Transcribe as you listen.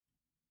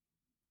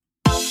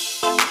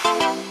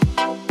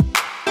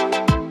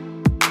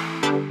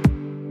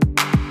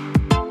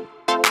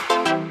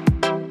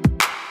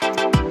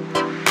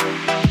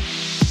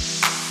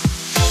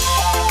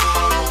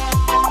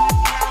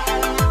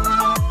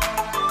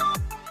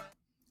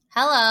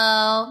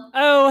Hello,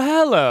 Oh,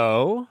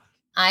 hello.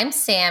 I'm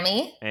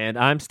Sammy, And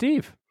I'm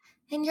Steve.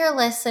 and you're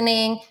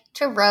listening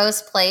to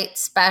Rose Plate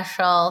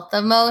Special,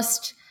 the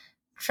most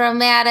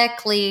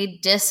dramatically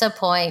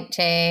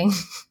disappointing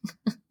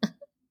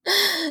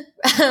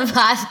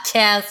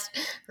podcast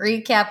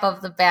recap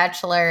of The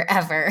Bachelor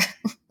ever.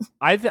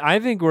 I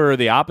think we're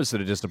the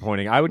opposite of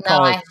disappointing. I would No,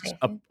 call it I think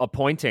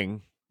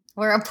appointing.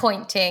 we're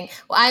appointing.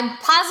 Well, I'm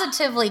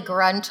positively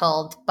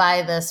gruntled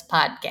by this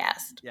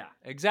podcast. Yeah,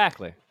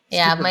 exactly.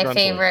 Yeah, Super my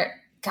gruntly. favorite.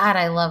 God,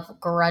 I love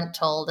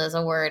gruntled as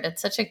a word.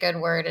 It's such a good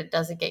word. It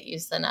doesn't get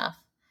used enough.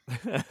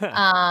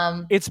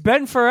 It's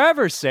been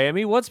forever,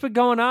 Sammy. What's been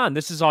going on?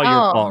 This is all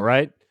your fault,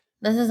 right?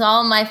 This is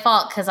all my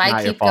fault because I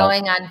Not your keep fault.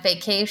 going on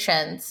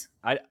vacations.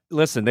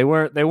 Listen. They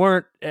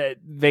weren't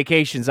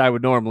vacations I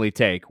would normally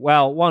take.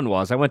 Well, one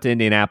was I went to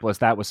Indianapolis.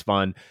 That was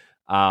fun.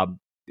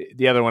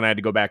 The other one I had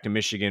to go back to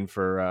Michigan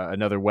for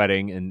another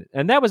wedding,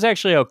 and that was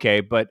actually okay.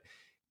 But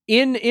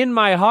in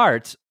my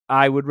heart,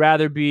 I would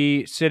rather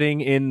be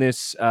sitting in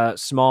this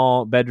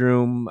small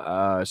bedroom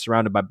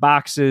surrounded by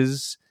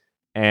boxes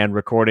and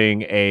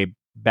recording a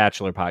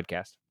Bachelor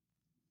podcast.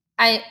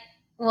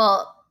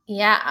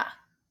 Yeah,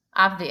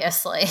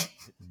 obviously.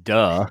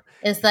 Duh.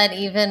 Is that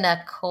even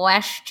a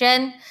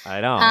question?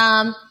 I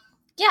know.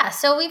 Yeah,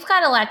 so we've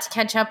got a lot to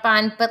catch up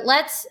on, but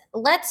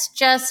let's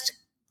just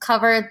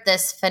cover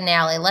this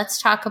finale.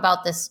 Let's talk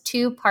about this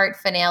 2-part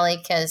finale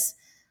because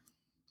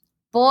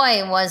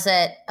boy, was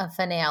it a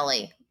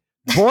finale.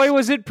 Boy,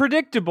 was it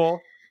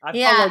predictable. I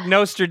felt like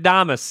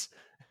Nostradamus.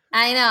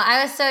 I know.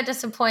 I was so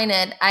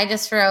disappointed. I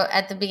just wrote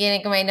at the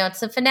beginning of my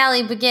notes, the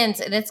finale begins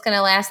and it's going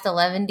to last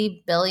 11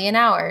 billion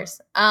hours.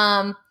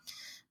 But,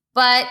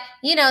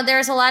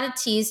 there's a lot of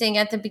teasing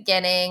at the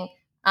beginning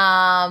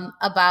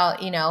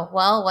about,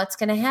 well, what's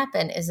going to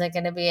happen? Is it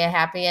going to be a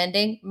happy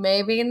ending?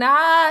 Maybe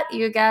not,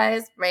 you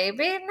guys.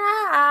 Maybe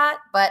not.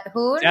 But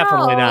who knows?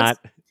 Definitely not.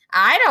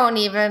 I don't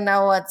even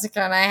know what's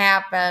going to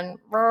happen.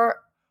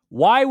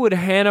 Why would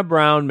Hannah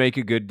Brown make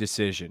a good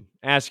decision?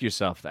 Ask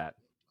yourself that.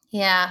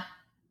 Yeah.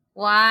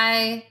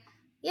 Why?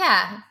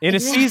 Yeah. In a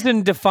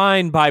season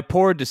defined by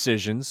poor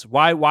decisions,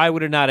 why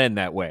would it not end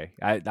that way?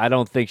 I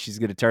don't think she's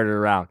going to turn it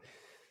around.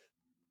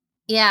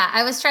 Yeah,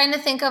 I was trying to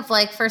think of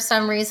for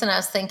some reason I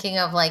was thinking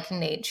of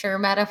nature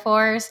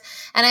metaphors.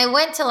 And I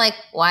went to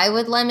why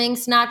would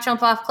lemmings not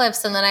jump off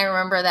cliffs? And then I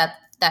remember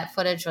that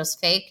footage was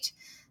faked.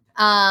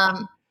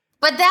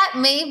 But that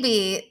may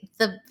be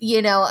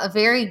a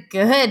very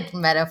good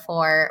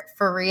metaphor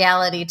for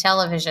reality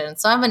television.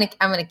 So I'm gonna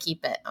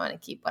keep it. I'm gonna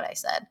keep what I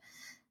said.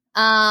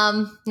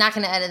 Not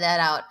gonna edit that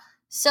out.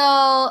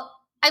 So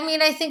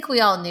I think we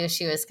all knew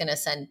she was gonna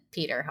send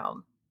Peter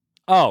home.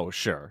 Oh,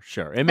 sure.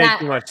 It makes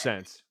too much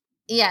sense.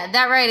 Yeah,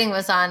 that writing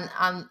was on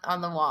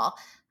the wall.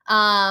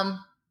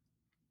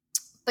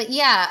 But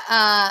yeah,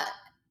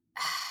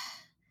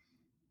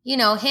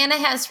 Hannah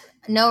has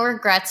no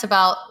regrets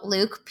about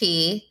Luke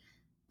P,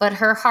 but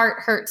her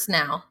heart hurts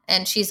now,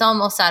 and she's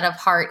almost out of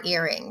heart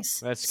earrings.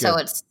 That's good. So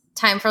it's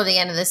time for the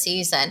end of the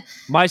season.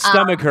 My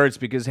stomach hurts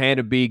because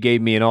Hannah B gave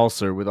me an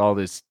ulcer with all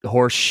this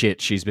horse shit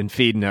she's been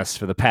feeding us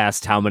for the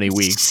past how many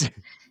weeks.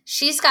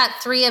 She's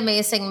got 3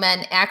 amazing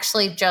men,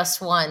 actually just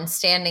one,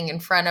 standing in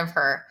front of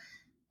her.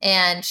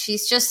 And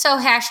she's just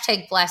so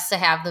 #blessed to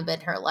have them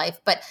in her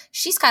life. But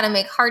she's got to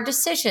make hard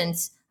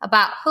decisions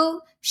about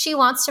who she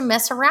wants to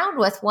mess around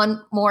with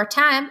one more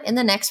time in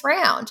the next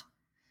round.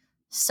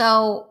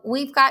 So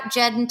we've got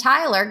Jed and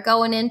Tyler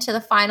going into the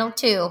final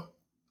 2.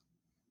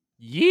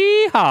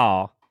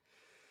 Yeehaw.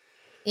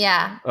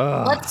 Yeah.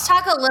 Let's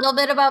talk a little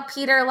bit about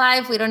Peter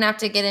live. We don't have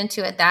to get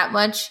into it that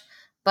much.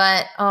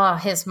 But,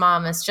 his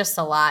mom is just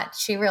a lot.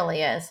 She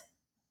really is.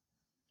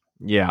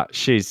 Yeah,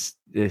 she's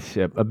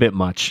a bit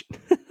much.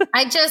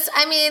 I'm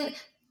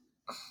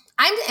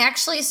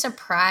actually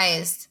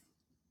surprised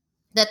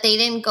that they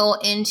didn't go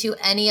into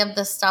any of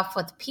the stuff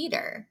with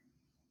Peter.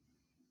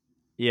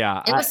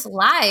 Yeah. It was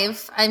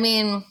live. I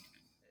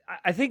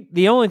think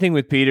the only thing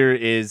with Peter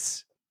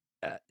is,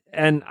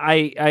 and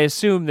I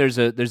assume there's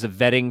a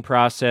vetting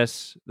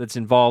process that's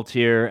involved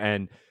here.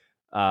 And,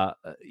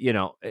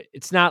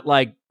 it's not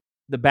like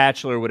The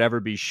Bachelor would ever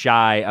be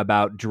shy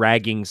about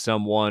dragging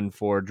someone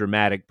for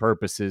dramatic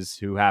purposes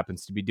who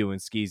happens to be doing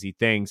skeezy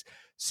things.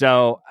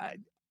 So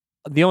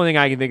the only thing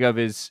I can think of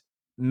is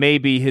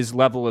maybe his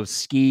level of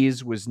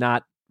skis was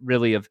not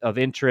really of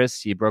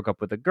interest. He broke up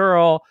with a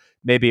girl.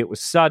 Maybe it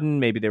was sudden.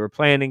 Maybe they were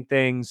planning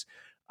things.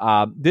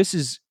 This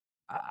is,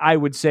 I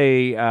would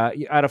say,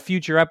 at a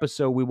future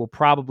episode, we will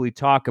probably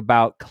talk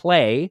about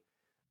Clay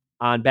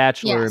on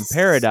Bachelor in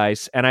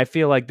Paradise. And I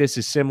feel like this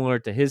is similar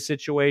to his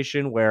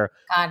situation where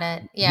got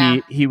it. Yeah.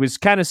 He was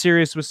kind of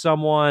serious with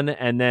someone,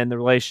 and then the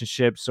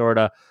relationship sort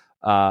of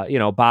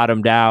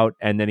bottomed out,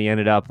 and then he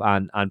ended up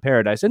on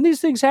Paradise. And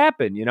these things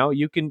happen.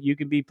 You can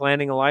be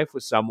planning a life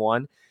with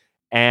someone,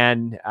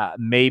 and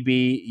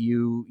maybe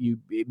you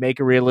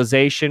make a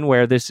realization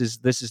where this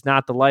is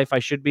not the life I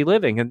should be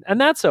living, and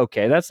that's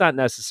okay. That's not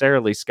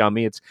necessarily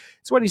scummy. It's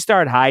when you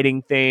start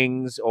hiding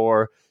things,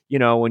 or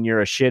when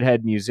you're a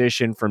shithead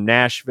musician from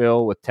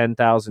Nashville with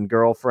 10,000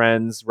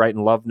 girlfriends,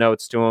 writing love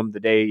notes to them the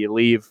day you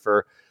leave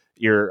for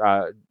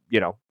your,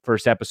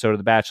 first episode of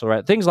The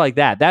Bachelorette, things like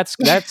that. That's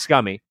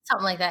scummy.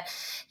 Something like that.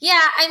 Yeah.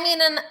 I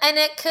mean, and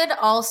it could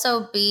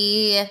also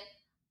be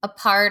a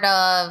part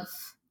of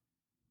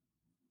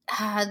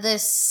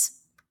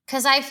this,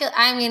 because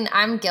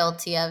I'm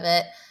guilty of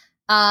it,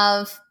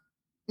 of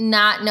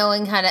not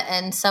knowing how to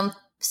end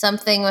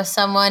something with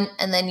someone,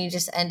 and then you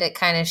just end it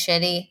kind of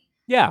shitty.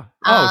 Yeah.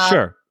 Oh,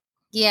 sure.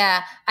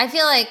 Yeah. I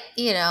feel like,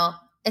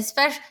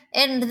 especially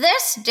in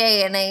this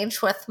day and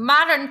age with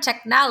modern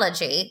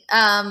technology,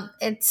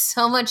 it's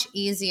so much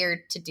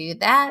easier to do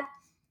that.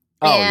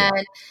 Oh, and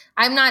yeah.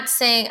 I'm not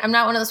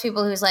one of those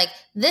people who's like,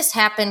 this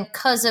happened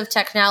because of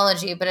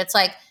technology, but it's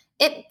like,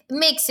 it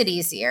makes it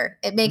easier.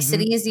 It makes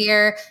it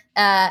easier.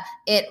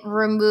 It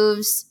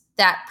removes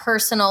that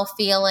personal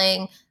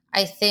feeling.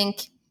 I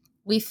think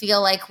we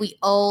feel like we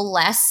owe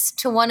less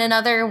to one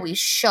another. We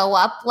show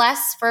up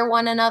less for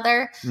one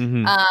another.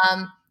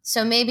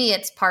 So maybe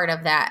it's part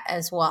of that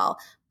as well.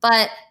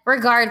 But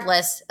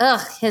regardless,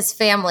 his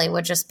family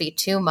would just be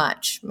too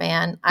much,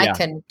 man. I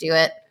couldn't do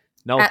it.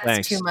 No, that's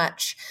thanks. too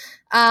much.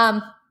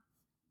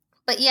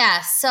 But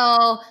yeah,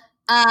 so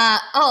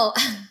I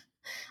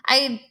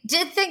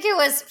did think it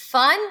was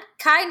fun,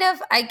 kind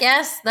of, I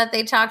guess, that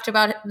they talked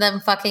about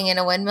them fucking in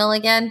a windmill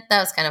again.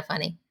 That was kind of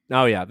funny.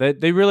 Oh, yeah.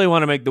 They really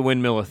want to make the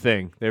windmill a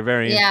thing. They're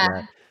very into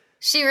that.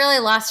 She really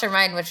lost her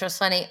mind, which was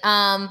funny.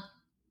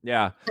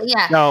 Yeah. But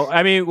yeah. No,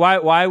 I mean,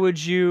 why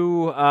would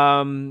you,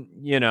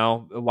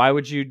 why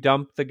would you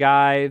dump the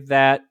guy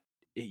that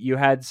you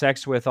had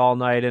sex with all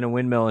night in a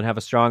windmill and have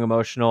a strong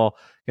emotional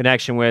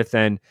connection with,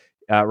 and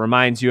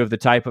reminds you of the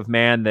type of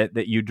man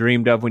that you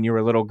dreamed of when you were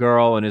a little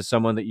girl, and is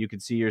someone that you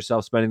could see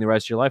yourself spending the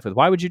rest of your life with?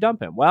 Why would you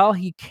dump him? Well,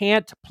 he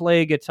can't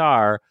play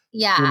guitar,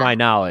 to my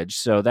knowledge,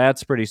 so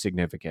that's pretty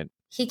significant.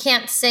 He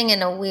can't sing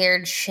in a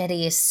weird,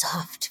 shitty,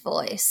 soft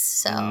voice,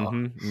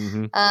 so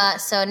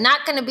so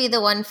not going to be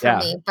the one for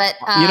me. But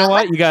you know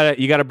what?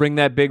 You gotta bring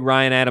that big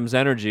Ryan Adams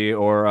energy,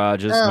 or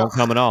just don't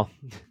come at all.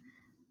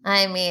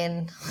 I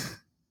mean,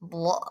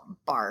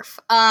 barf.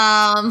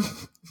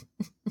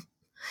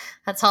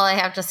 That's all I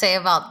have to say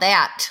about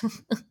that.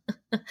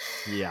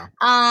 Yeah.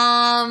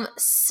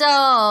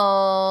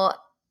 So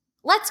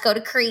let's go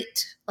to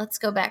Crete. Let's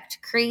go back to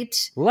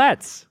Crete.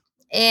 Let's.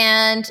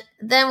 And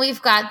then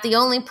we've got the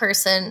only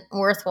person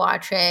worth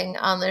watching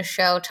on the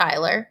show,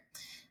 Tyler.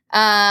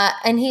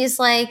 And he's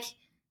like,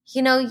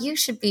 you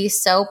should be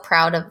so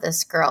proud of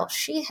this girl.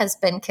 She has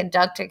been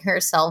conducting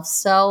herself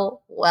so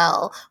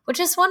well,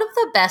 which is one of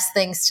the best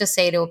things to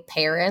say to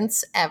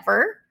parents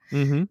ever.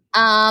 And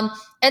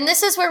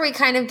this is where we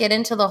kind of get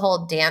into the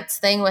whole dance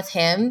thing with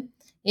him.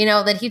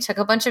 That he took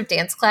a bunch of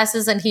dance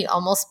classes and he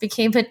almost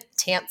became a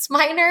dance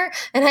minor.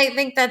 And I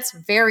think that's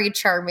very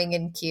charming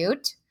and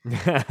cute.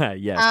 Yes.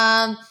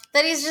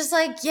 That he's just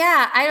like,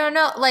 yeah, I don't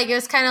know. Like, it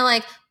was kind of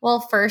like,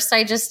 well, first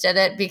I just did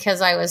it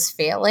because I was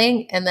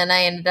failing, and then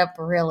I ended up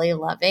really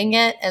loving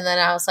it. And then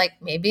I was like,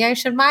 maybe I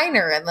should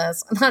minor in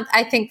this.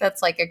 I think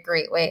that's like a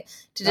great way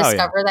to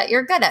discover that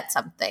you're good at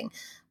something.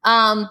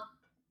 I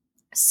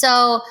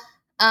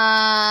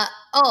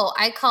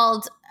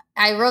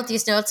wrote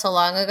these notes so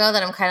long ago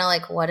that I'm kind of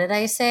like, what did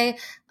I say?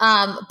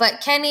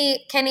 But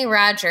Kenny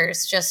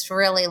Rogers just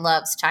really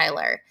loves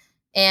Tyler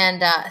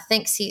and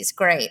thinks he's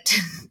great.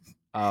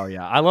 Oh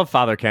yeah, I love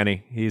Father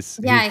Kenny. He's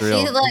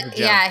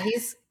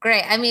he's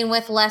great. I mean,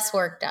 with less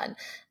work done.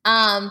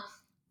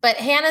 But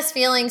Hannah's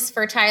feelings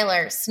for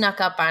Tyler snuck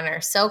up on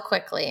her so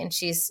quickly, and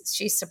she's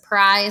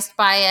surprised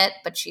by it,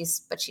 but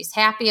she's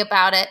happy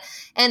about it,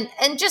 and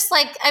just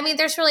like, I mean,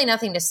 there's really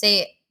nothing to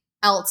say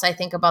else, I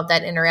think, about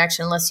that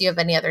interaction, unless you have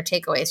any other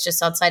takeaways,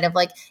 just outside of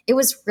like, it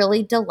was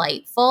really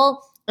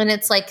delightful, and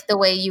it's like the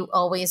way you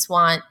always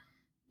want,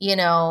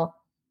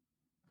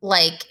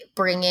 like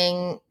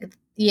bringing,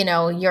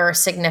 your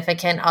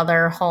significant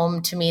other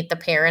home to meet the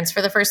parents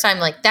for the first time.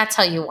 Like, that's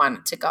how you want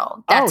it to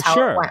go. That's how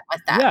it went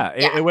with that.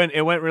 Yeah,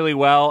 it went really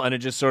well, and it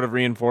just sort of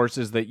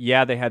reinforces that,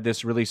 they had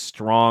this really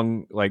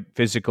strong, like,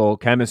 physical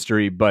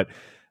chemistry, but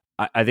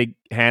I think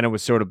Hannah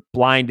was sort of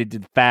blinded to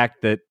the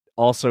fact that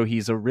also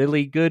he's a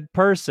really good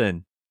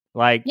person.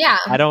 Like,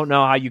 I don't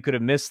know how you could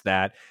have missed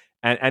that.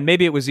 And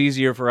maybe it was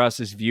easier for us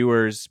as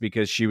viewers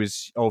because she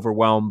was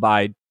overwhelmed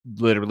by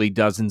literally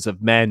dozens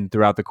of men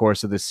throughout the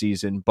course of the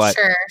season. But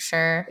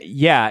sure.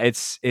 Yeah,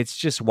 it's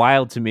just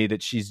wild to me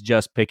that she's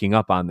just picking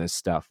up on this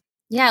stuff.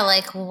 Yeah,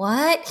 like,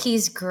 what?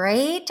 He's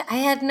great? I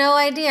had no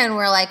idea. And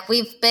we're like,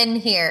 we've been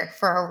here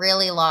for a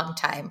really long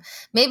time.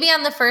 Maybe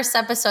on the first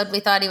episode we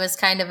thought he was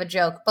kind of a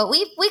joke, but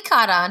we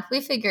caught on.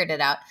 We figured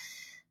it out.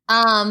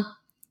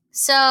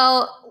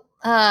 So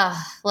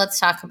let's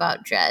talk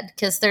about Jed,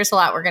 because there's a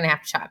lot we're going to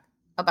have to talk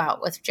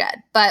about with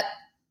Jed. But,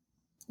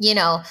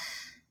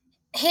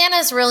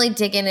 Hannah's really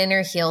digging in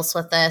her heels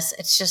with this.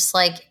 It's just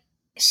like,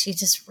 she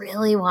just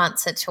really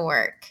wants it to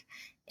work.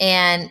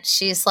 And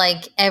she's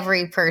like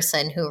every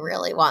person who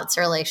really wants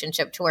a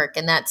relationship to work.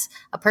 And that's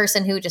a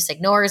person who just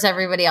ignores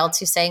everybody else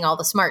who's saying all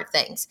the smart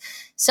things.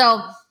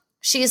 So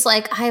she's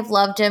like, I've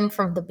loved him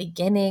from the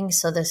beginning,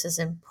 so this is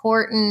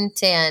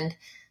important. And,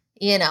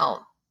 you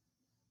know,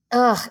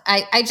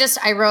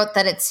 I wrote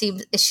that it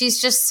seems she's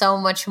just so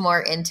much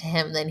more into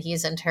him than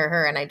he's into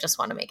her, and I just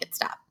want to make it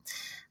stop.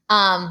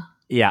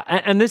 Yeah,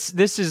 and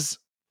this is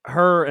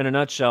her in a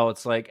nutshell.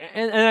 It's like,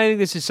 and I think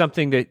this is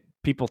something that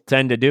people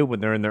tend to do when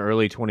they're in their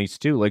early 20s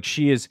too. Like,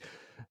 she is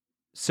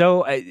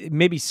so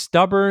maybe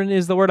stubborn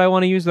is the word I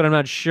want to use, but I'm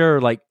not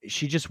sure. Like,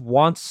 she just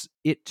wants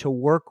it to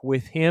work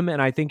with him,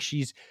 and I think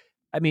she's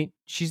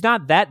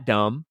not that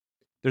dumb.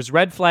 There's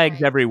red flags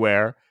Right.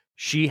 everywhere.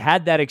 She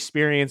had that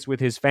experience with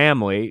his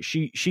family.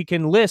 She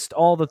can list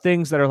all the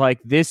things that are like,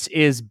 this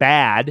is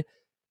bad.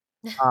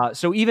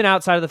 So even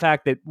outside of the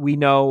fact that we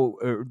know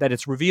that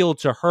it's revealed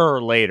to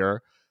her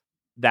later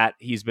that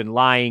he's been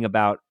lying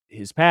about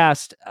his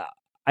past,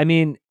 I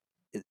mean,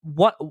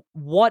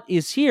 what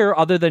is here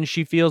other than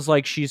she feels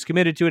like she's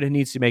committed to it and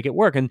needs to make it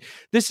work? And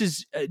this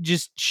is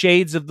just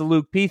shades of the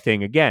Luke P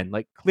thing again.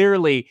 Like,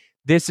 clearly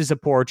this is a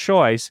poor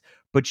choice,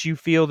 but you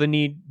feel the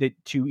need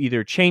to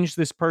either change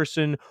this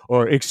person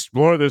or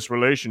explore this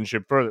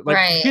relationship further. Like,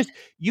 Right. just,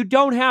 you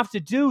don't have to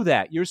do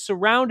that. You're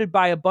surrounded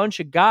by a bunch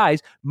of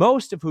guys,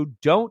 most of who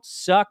don't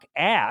suck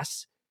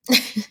ass.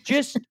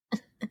 Just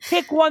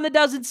pick one that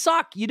doesn't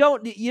suck. You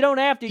don't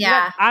have to.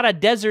 Yeah. You're on a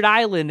desert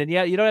island, and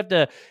you don't have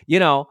to.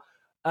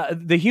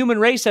 The human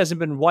race hasn't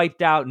been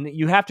wiped out, and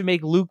you have to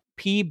make Luke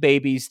P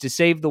babies to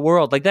save the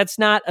world. Like, that's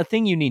not a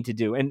thing you need to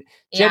do. And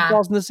Jed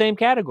falls in the same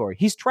category.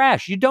 He's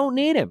trash. You don't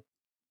need him.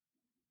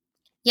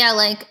 Yeah,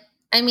 like,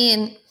 I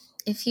mean,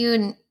 if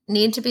you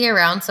need to be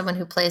around someone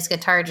who plays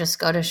guitar, just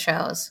go to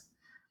shows.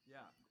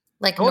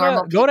 Like,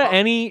 normal people. Go to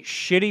any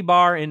shitty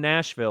bar in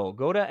Nashville.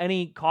 Go to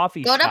any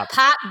coffee shop. Go to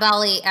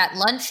Potbelly at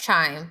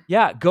lunchtime.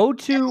 Yeah, go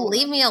to...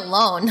 leave me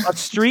alone. a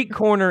street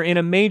corner in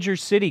a major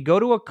city. Go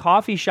to a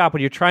coffee shop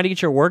when you're trying to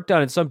get your work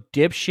done and some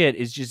dipshit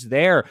is just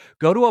there.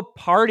 Go to a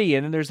party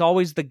and then there's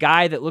always the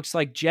guy that looks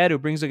like Jed who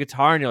brings a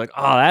guitar and you're like,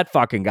 oh, that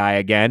fucking guy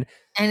again.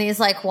 And he's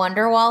like,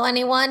 Wonderwall,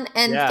 anyone?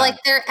 And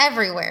like, they're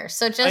everywhere.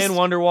 So just... playing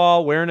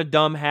Wonderwall, wearing a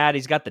dumb hat.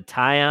 He's got the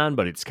tie on,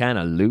 but it's kind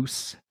of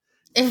loose.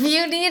 If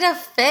you need a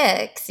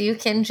fix, you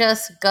can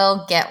just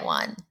go get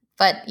one.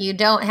 But you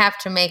don't have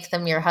to make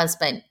them your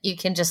husband. You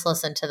can just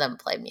listen to them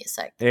play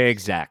music.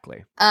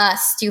 Exactly.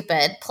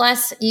 Stupid.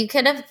 Plus, you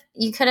could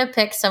have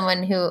picked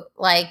someone who,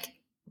 like,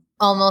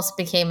 almost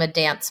became a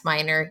dance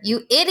minor.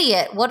 You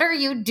idiot. What are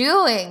you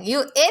doing?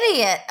 You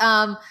idiot.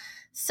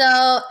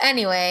 So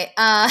anyway,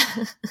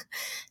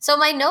 so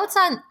my notes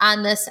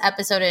on this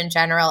episode in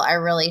general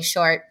are really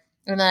short.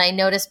 And then I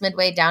noticed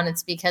midway down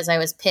it's because I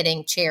was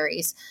pitting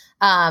cherries.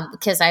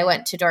 Because I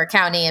went to Door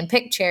County and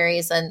picked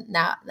cherries and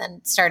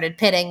then started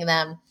pitting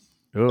them.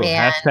 Ooh,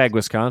 hashtag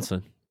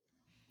Wisconsin.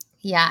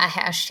 Yeah,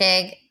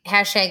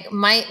 hashtag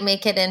might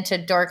make it into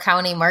Door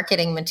County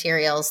marketing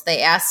materials.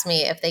 They asked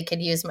me if they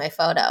could use my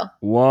photo.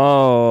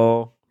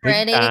 Whoa.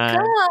 Pretty cool.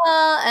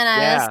 And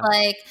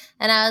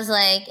I was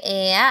like,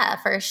 yeah,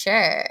 for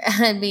sure.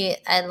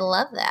 I'd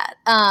love that.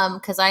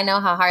 Because I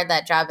know how hard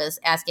that job is,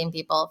 asking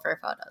people for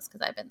photos,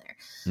 because I've been there.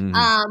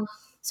 Mm-hmm.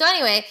 So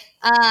anyway,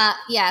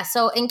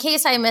 so in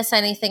case I miss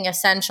anything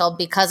essential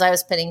because I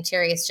was pitting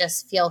cherries,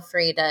 just feel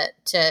free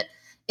to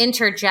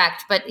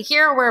interject. But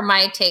here were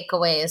my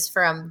takeaways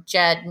from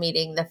Jed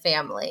meeting the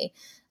family.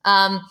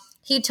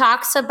 He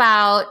talks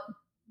about,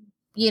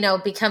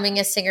 becoming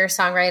a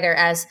singer-songwriter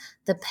as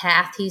the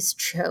path he's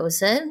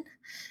chosen.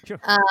 Sure.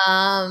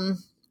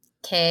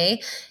 Okay.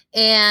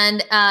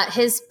 And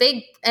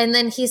and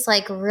then he's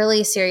like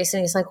really serious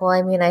and he's like, well,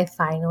 I mean, I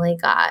finally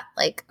got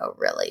like a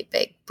really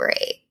big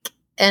break.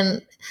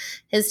 And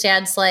his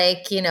dad's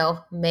like,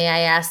 may I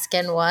ask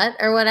in what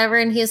or whatever?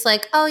 And he's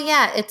like, oh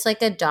yeah, it's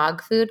like a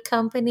dog food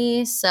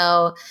company.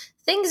 So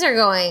things are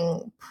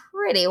going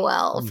pretty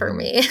well for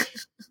me.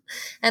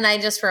 And I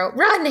just wrote,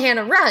 run,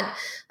 Hannah, run.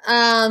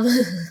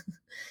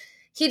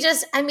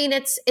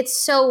 It's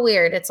so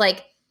weird. It's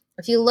like,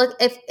 if you look,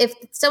 if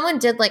someone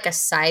did like a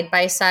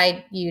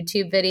side-by-side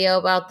YouTube video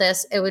about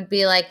this, it would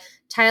be like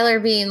Tyler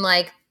being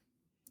like,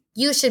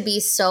 you should be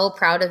so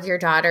proud of your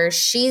daughter.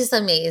 She's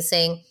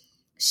amazing.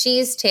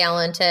 She's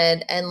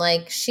talented. And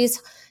like,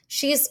 she's,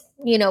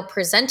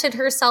 presented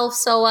herself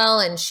so well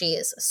and she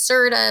is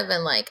assertive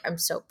and like, I'm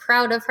so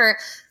proud of her.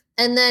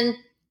 And then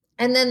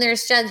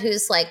there's Jed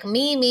who's like,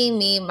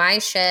 me, my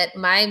shit,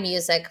 my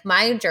music,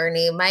 my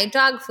journey, my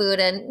dog food.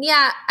 And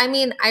yeah, I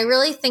mean, I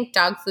really think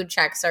dog food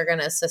checks are going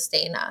to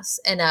sustain us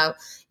in a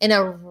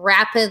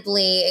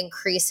rapidly,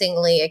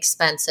 increasingly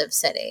expensive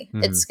city.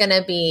 Mm-hmm. It's going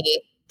to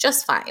be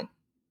just fine.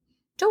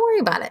 Don't worry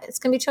about it. It's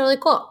going to be totally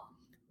cool.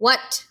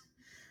 What?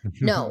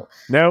 No.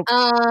 Nope.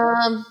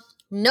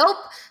 Nope.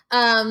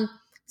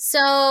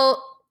 So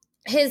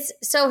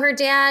her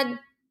dad,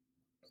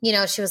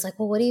 she was like,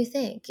 well, what do you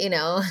think?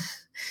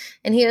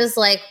 And he was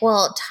like,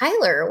 well,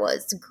 Tyler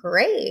was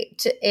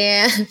great.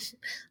 And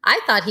I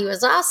thought he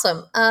was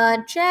awesome.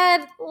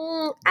 Jed,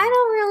 I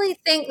don't really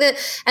think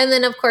that. And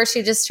then, of course,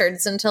 she just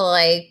turns into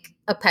like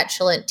a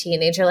petulant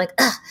teenager, like,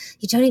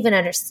 you don't even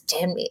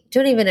understand me.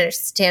 Don't even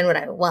understand what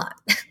I want.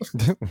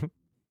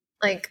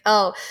 Like,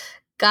 oh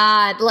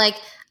God,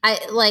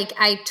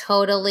 I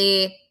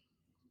totally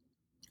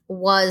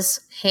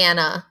was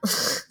Hannah.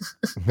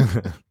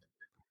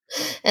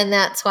 And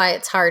that's why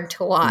it's hard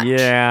to watch.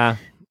 Yeah.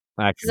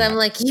 Because I'm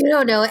like, you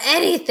don't know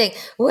anything.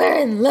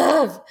 We're in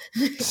love.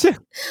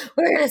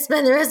 We're gonna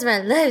spend the rest of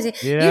our lives. You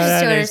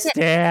just don't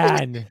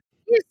understand.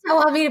 You just don't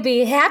want me to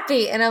be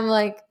happy. And I'm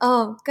like,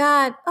 oh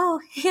God,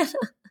 oh Hannah.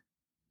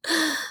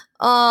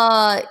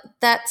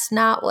 That's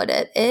not what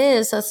it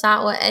is. That's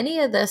not what any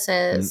of this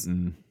is.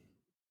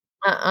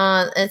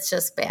 It's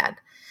just bad.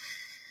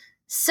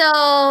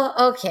 So,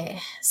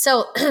 okay.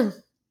 So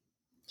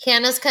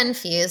Hannah's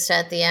confused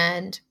at the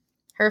end.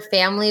 Her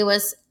family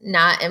was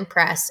not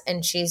impressed,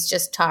 and she's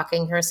just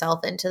talking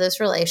herself into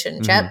this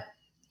relationship.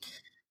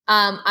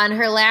 On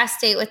her last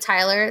date with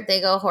Tyler,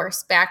 they go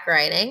horseback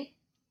riding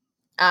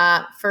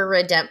for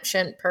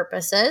redemption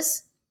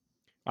purposes.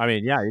 I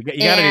mean, yeah, you got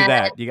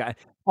to do that.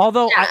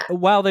 Although,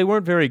 while they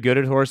weren't very good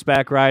at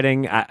horseback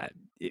riding,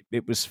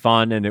 it was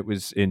fun and it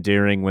was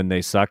endearing when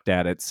they sucked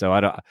at it. So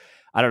I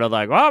don't know,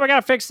 like, well, we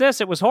got to fix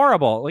this. It was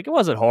horrible. Like, it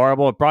wasn't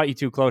horrible. It brought you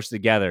too close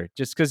together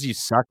just because you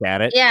suck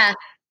at it. Yeah.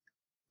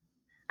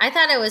 I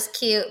thought it was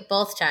cute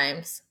both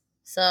times.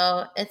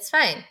 So it's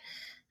fine.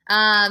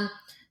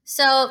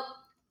 So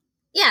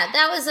yeah,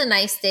 that was a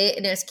nice date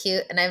and it was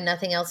cute. And I have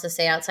nothing else to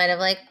say outside of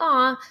like,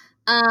 aw.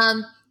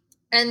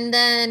 And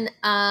then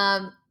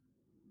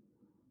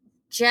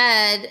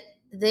Jed,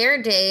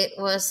 their date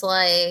was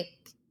like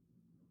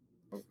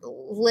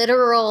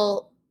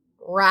literal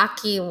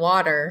rocky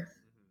water.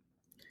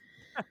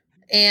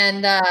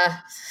 And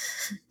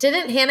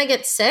didn't Hannah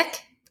get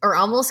sick or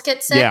almost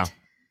get sick?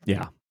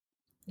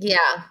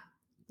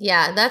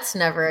 Yeah, that's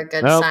never a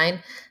good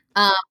sign.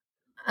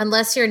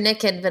 Unless you're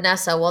Nick and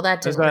Vanessa. Well,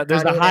 that didn't work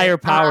There's a higher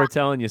power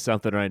telling you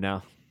something right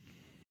now.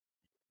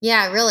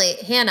 Yeah, really.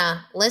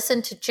 Hannah,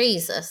 listen to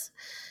Jesus.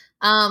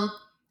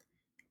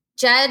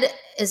 Jed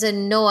is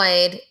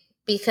annoyed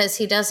because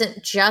he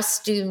doesn't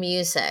just do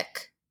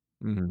music.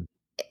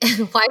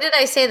 Why did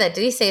I say that?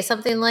 Did he say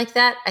something like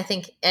that? I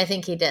think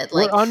he did.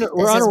 Like,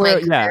 we're unaware.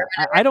 Yeah,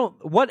 I don't.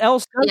 What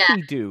else does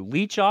he do?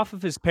 Leech off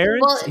of his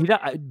parents? Well,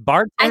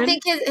 I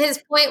think his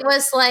point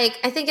was like,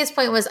 I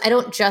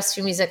don't just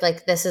do music.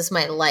 Like, this is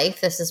my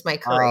life. This is my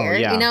career.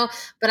 You know.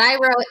 But I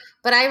wrote.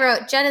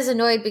 Jen is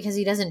annoyed because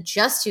he doesn't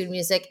just do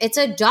music. It's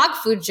a dog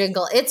food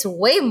jingle. It's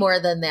way more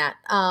than that.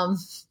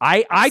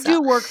 I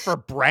do work for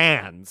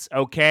brands.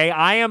 Okay,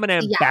 I am an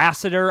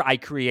ambassador. I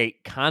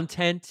create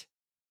content.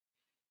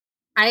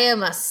 I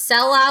am a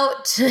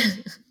sellout.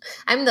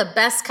 I'm the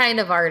best kind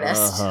of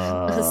artist.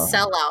 A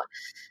sellout.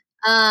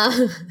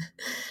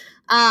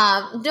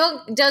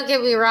 Don't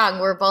get me wrong.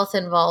 We're both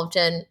involved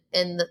in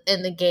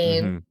the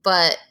game,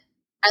 but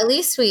at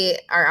least we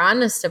are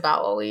honest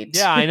about what we do.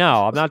 Yeah, I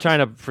know. I'm not trying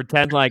to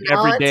pretend like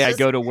every day I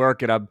go to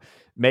work and I'm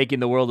making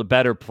the world a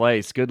better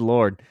place. Good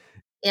Lord.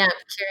 Yeah,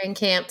 curing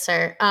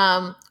cancer.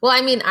 Well,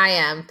 I mean, I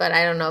am, but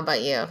I don't know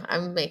about you.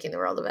 I'm making the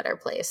world a better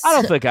place. I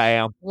don't think I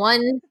am.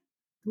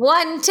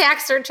 One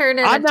tax return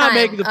at a time. I'm not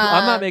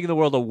making the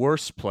world a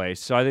worse place.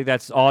 So I think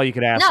that's all you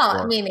could ask for.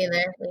 No, me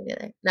neither.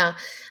 No,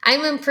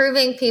 I'm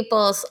improving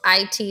people's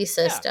IT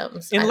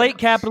systems. In late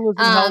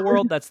capitalism hell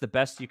world, that's the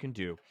best you can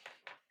do.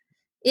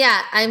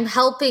 Yeah, I'm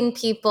helping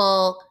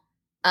people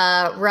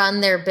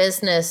run their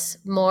business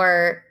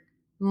more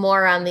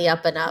on the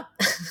up and up,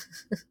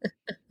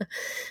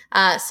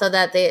 so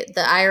that the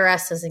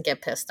IRS doesn't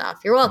get pissed off.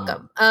 You're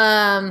welcome.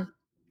 Well,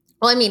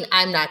 I mean,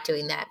 I'm not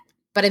doing that.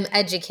 But I'm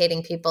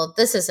educating people.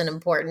 This isn't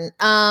important.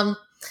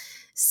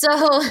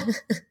 So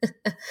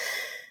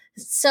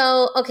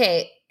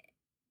okay.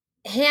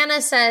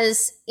 Hannah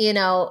says,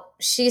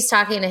 she's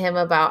talking to him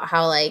about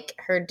how like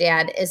her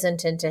dad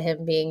isn't into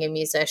him being a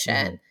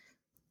musician.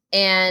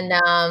 And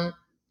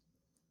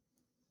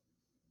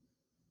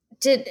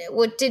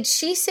did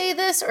she say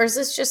this, or is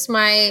this just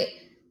my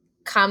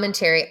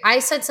commentary? I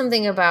said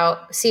something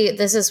about,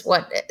 this is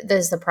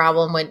the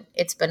problem when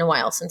it's been a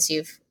while since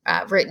you've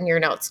written your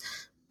notes.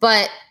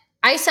 But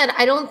I said,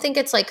 I don't think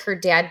it's like her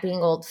dad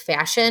being old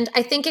fashioned.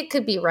 I think it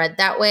could be read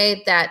that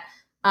way, that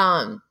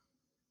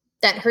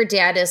her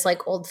dad is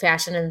like old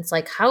fashioned and it's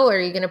like, how are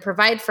you going to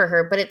provide for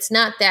her? But it's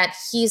not that.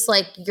 He's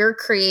like, you're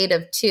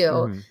creative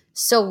too.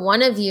 So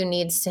one of you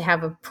needs to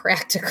have a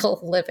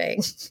practical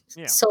living.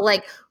 Yeah. So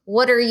like,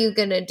 what are you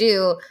going to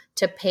do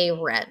to pay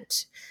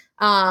rent?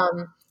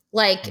 Or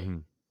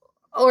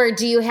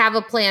do you have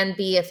a plan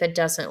B if it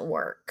doesn't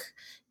work?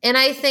 And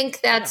I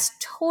think that's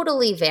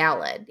totally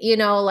valid. You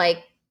got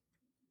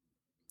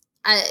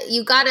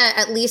to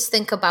at least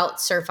think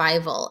about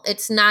survival.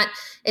 It's not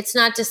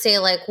to say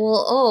like,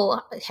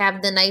 well,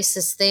 have the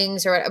nicest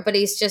things or whatever. But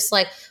he's just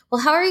like,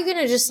 well, how are you going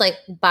to just like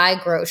buy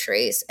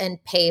groceries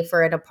and pay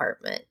for an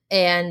apartment?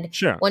 And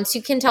once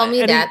you can tell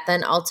me that,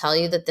 then I'll tell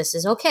you that this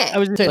is okay. I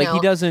was saying, like, he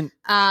doesn't,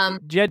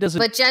 Jed doesn't,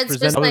 but Jed's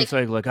just like,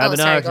 look, I'm an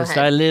artist.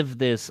 I live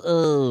this.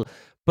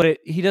 But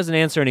he doesn't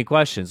answer any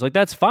questions. Like,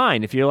 that's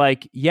fine. If you're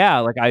like, yeah,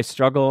 like I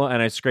struggle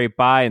and I scrape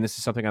by and this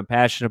is something I'm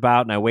passionate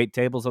about and I wait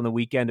tables on the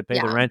weekend to pay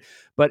the rent.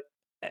 But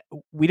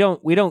we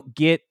don't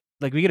get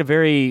like we get a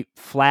very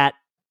flat,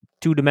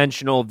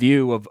 two-dimensional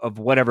view of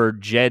whatever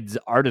Jed's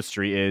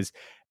artistry is.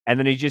 And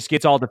then he just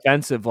gets all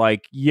defensive,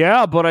 like,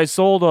 yeah, but I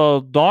sold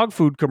a dog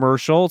food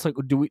commercial. It's like,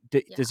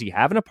 does he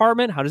have an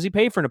apartment? How does he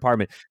pay for an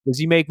apartment? Does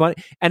he make money?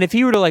 And if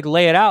he were to like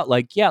lay it out,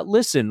 like, yeah,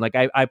 listen, like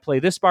I play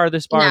this bar, and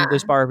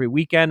this bar every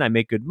weekend. I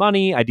make good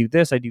money. I do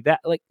this, I do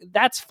that. Like,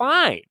 that's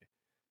fine.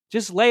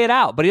 Just lay it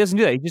out. But he doesn't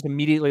do that. He just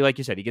immediately, like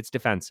you said, he gets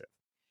defensive.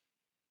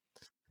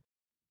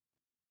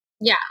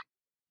 Yeah.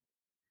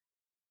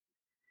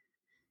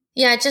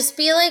 Yeah, just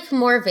be like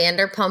more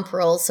Vanderpump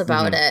Rules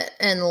about it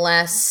and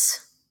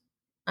less,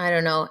 I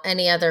don't know,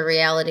 any other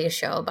reality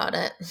show about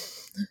it.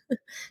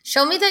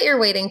 Show me that you're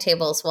waiting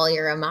tables while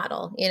you're a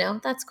model,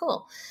 that's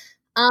cool.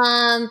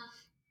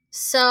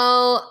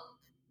 So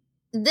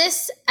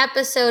this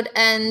episode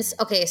ends.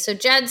 Okay, so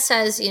Jed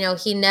says,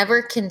 he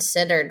never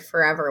considered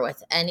forever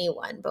with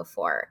anyone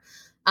before.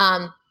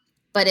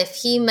 But if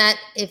he met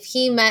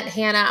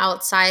Hannah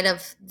outside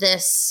of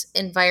this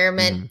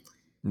environment,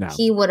 No.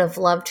 he would have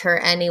loved her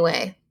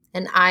anyway.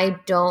 And I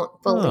don't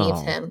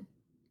believe him.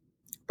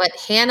 But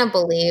Hannah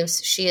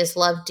believes she is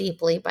loved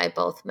deeply by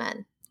both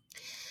men.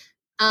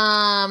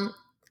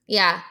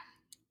 Yeah.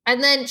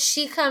 And then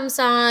she comes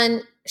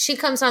on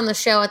the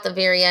show at the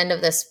very end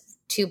of this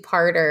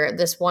two-parter,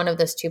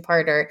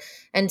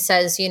 and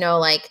says,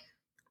 like,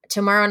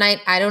 tomorrow night,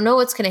 I don't know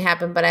what's going to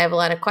happen, but I have a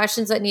lot of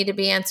questions that need to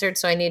be answered,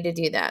 so I need to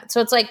do that. So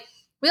it's like,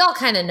 we all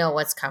kind of know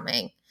what's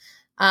coming,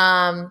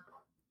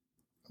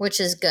 which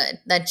is good,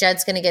 that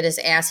Jed's going to get his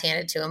ass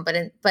handed to him.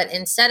 But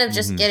instead of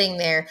just getting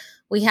there,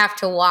 we have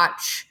to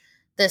watch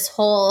this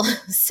whole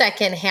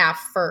second half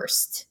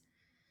first,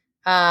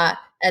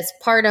 as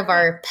part of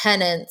our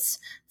penance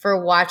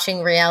for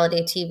watching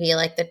reality TV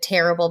like the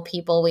terrible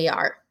people we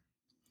are.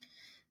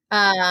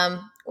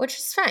 Which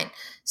is fine.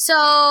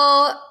 So,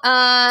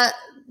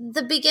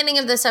 the beginning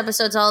of this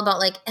episode is all about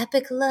like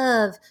epic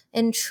love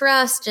and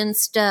trust and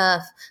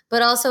stuff,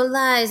 but also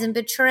lies and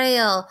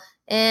betrayal.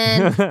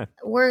 And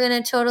we're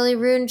going to totally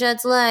ruin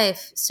Jed's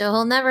life, so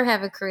he'll never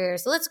have a career.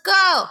 So let's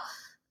go.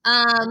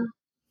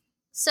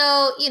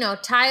 So,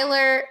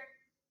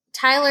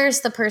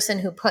 Tyler's the person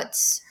who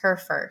puts her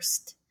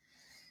first.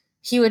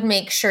 He would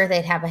make sure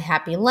they'd have a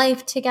happy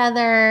life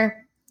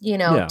together.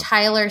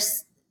 Tyler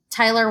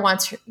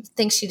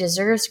thinks she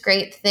deserves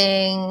great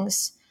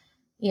things.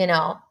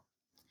 And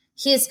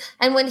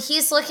when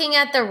he's looking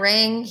at the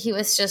ring, he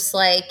was just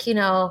like,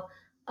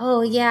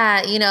 oh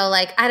yeah,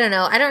 like, I don't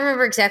know. I don't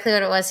remember exactly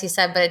what it was he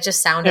said, but it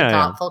just sounded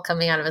thoughtful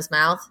coming out of his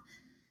mouth.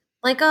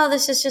 Like, oh,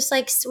 this is just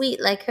like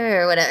sweet like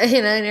her or whatever,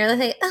 and you're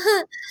like,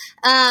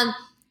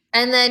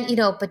 and then,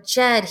 but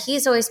Jed,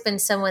 he's always been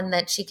someone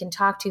that she can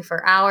talk to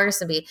for hours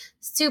and be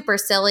super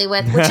silly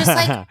with, which is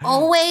like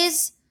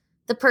always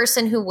the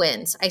person who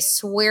wins. I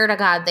swear to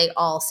God, they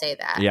all say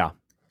that. Yeah,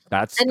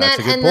 that's a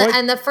good point.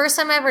 And the first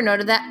time I ever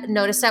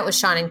noticed that was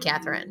Sean and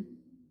Catherine.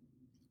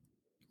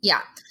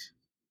 Yeah.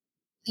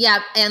 Yeah,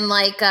 and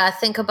like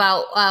think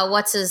about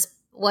what's his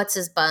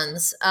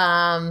buns?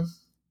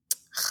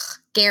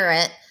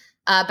 Garrett.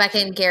 Becca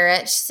and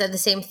Garrett said the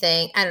same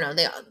thing. I don't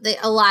know. They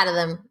a lot of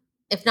them,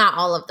 if not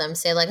all of them,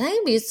 say like, I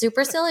can be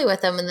super silly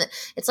with them. And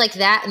it's like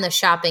that and the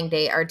shopping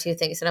date are two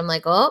things that I'm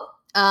like,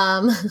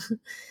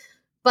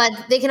 but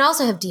they can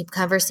also have deep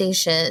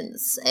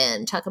conversations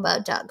and talk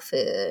about dog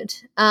food.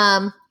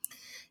 And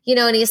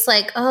he's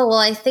like, oh, well,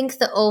 I think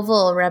the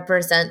oval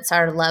represents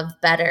our love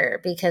better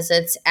because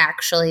it's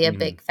actually a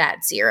big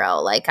fat zero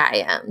like I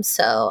am.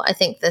 So I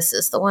think this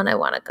is the one I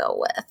want to go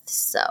with.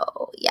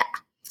 So, yeah.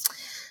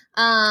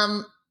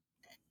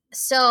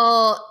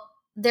 So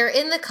they're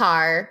in the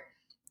car.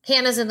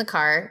 Hannah's in the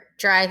car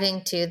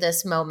driving to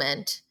this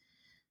moment.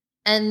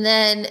 And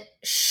then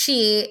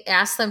she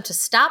asks them to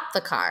stop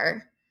the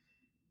car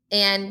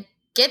and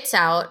gets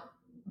out,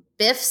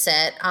 biffs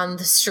it on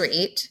the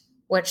street,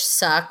 which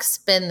sucks.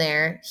 Been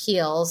there,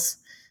 heels.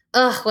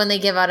 Ugh, when they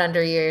give out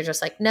under you, you're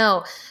just like,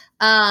 no.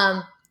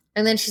 And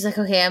then she's like,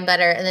 okay, I'm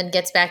better. And then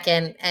gets back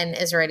in and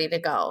is ready to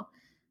go.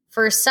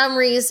 For some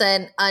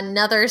reason,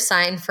 another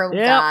sign from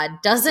God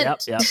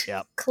doesn't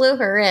clue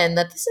her in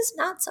that this is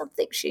not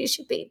something she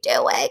should be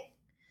doing.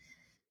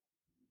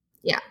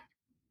 Yeah.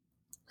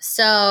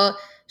 So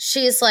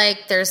she's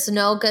like, there's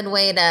no good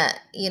way to,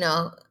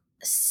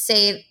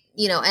 say,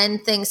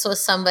 end things with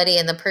somebody,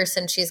 and the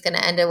person she's going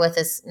to end it with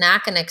is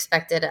not going to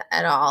expect it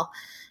at all.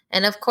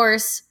 And of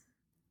course,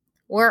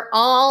 we've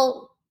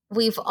all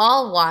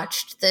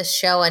watched this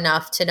show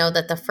enough to know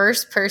that the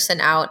first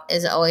person out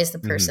is always the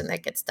person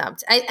that gets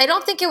dumped. I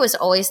don't think it was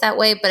always that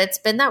way, but it's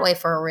been that way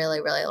for a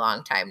really, really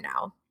long time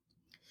now.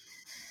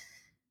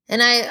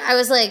 And I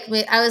was like,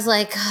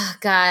 oh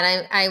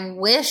God, I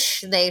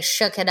wish they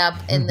shook it up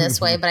in this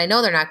way, but I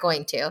know they're not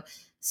going to.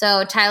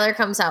 So Tyler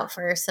comes out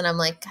first, and I'm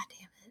like, God damn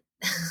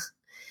it.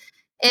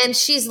 And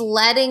she's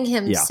letting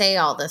him say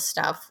all this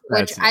stuff,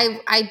 which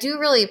I do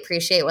really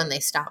appreciate when they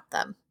stop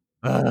them.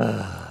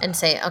 And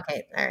say,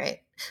 okay, all right.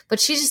 But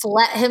she just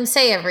let him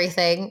say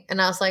everything.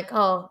 And I was like,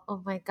 oh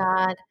my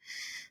God.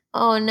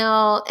 Oh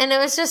no. And it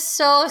was just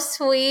so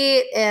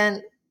sweet.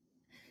 And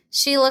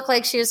She looked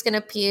like she was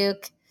gonna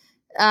puke.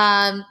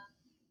 And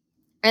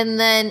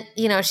then,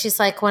 she's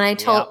like, when I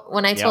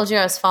told you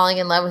I was falling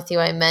in love with you,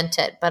 I meant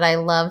it, but I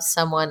love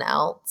someone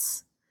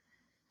else.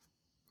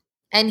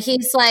 And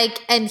he's like,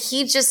 and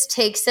he just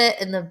takes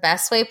it in the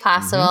best way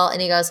possible.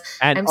 And he goes,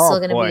 I'm still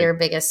going to be your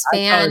biggest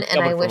fan.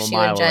 And I wish you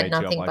and Jed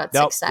nothing but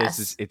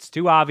success. It's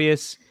too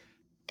obvious.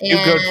 Too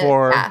good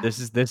for her. Yeah.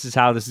 This is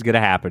how this is going to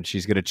happen.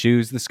 She's going to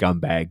choose the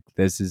scumbag.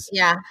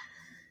 Yeah.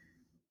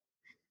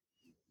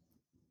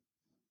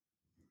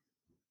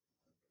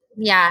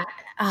 Yeah.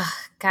 Oh,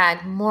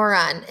 God,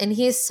 moron. And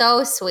he's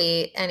so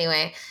sweet.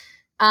 Anyway.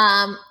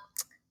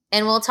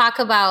 And we'll talk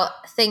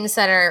about things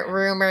that are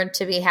rumored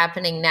to be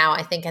happening now,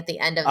 I think, at the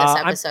end of this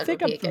episode. I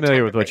think I'm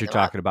familiar with what you're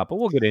talking about, but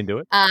we'll get into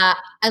it.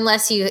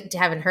 Unless you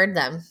haven't heard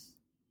them.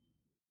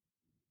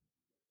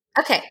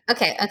 Okay.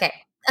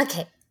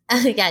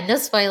 Yeah, no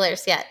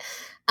spoilers yet.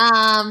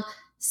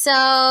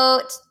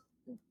 So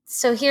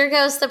here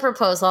goes the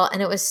proposal,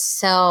 and it was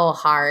so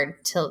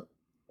hard to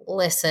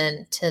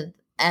listen to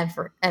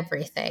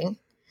everything.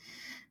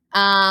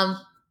 Duh,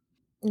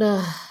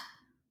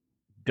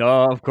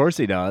 of course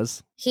he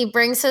does. He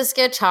brings his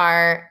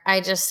guitar. I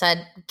just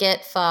said,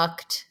 get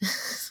fucked.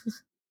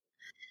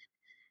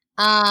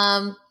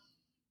 And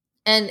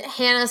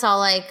Hannah's all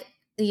like,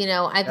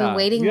 I've been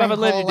waiting my whole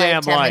life to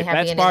have a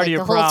happy ending. Like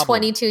the whole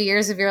 22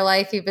 years of your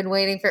life, you've been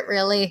waiting for it.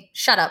 Really?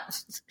 Shut up.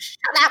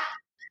 Shut up.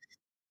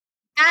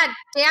 God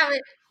damn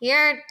it.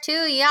 You're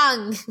too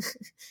young.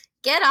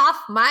 Get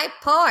off my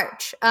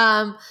porch.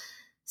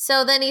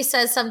 So then he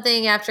says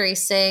something after he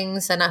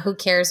sings, and who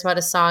cares about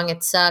a song?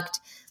 It sucked.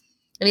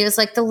 And he was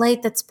like, the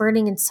light that's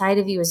burning inside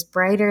of you is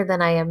brighter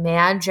than I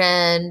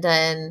imagined.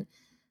 And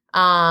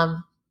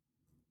I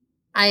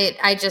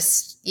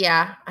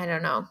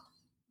don't know.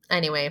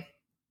 Anyway,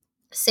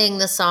 sing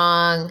the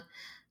song.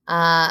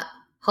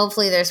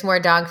 Hopefully there's more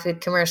dog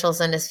food commercials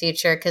in his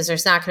future, because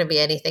there's not going to be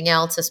anything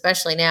else,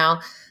 especially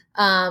now.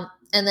 And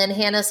then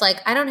Hannah's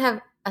like, I don't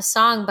have a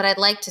song, but I'd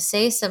like to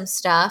say some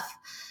stuff.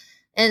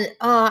 And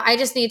I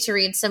just need to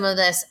read some of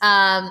this.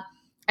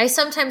 I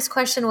sometimes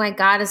question why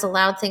God has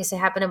allowed things to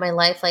happen in my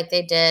life like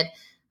they did.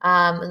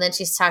 And then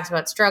she talks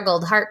about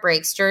struggled,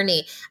 heartbreaks,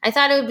 journey. I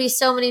thought it would be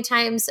so many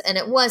times, and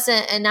it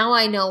wasn't. And now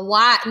I know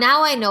why.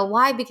 Now I know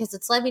why, because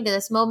it's led me to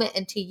this moment,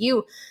 and to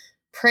you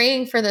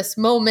praying for this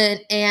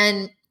moment,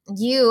 and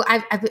you,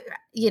 I've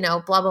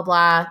blah, blah,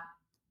 blah.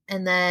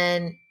 And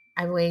then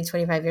I've been waiting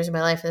 25 years of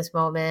my life for this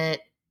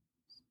moment.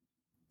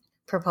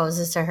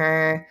 Proposes to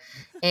her.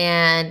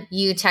 And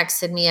you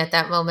texted me at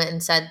that moment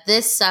and said,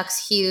 this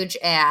sucks huge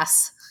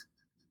ass.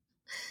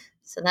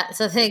 So that's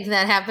the thing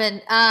that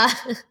happened. And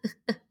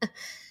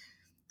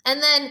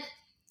then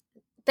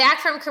back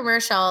from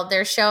commercial,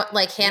 they're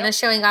Hannah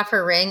showing off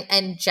her ring,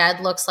 and Jed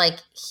looks like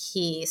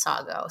he saw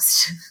a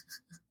ghost.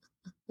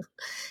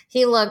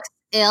 He looks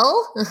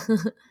ill.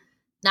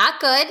 Not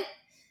good.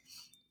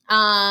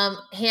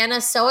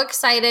 Hannah's so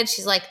excited.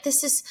 She's like,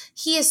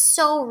 he is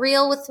so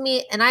real with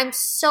me, and I'm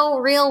so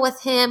real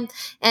with him.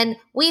 And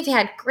we've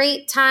had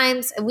great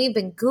times, and we've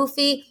been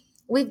goofy.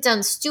 We've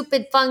done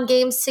stupid fun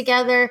games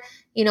together.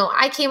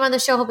 I came on the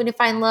show hoping to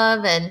find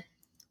love, and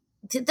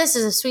this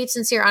is a sweet,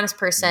 sincere, honest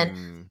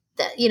person.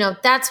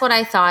 That's what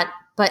I thought,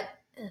 but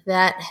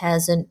that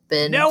hasn't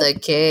been the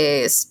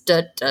case.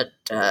 Da, da,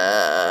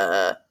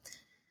 da.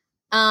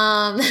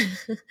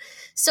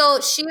 So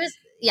she was,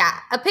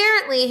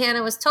 apparently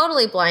Hannah was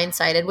totally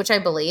blindsided, which I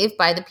believe,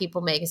 by the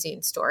People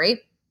magazine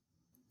story.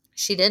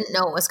 She didn't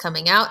know what was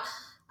coming out.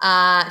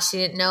 She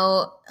didn't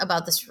know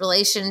about this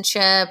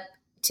relationship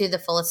to the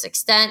fullest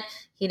extent.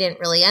 He didn't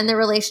really end the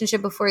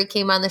relationship before he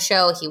came on the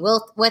show. He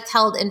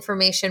withheld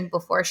information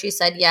before she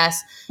said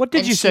yes. What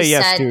did you say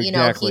yes to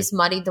exactly? He's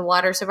muddied the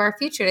waters of our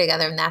future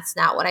together, and that's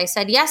not what I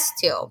said yes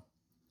to.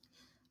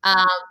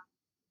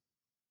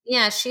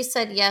 She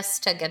said yes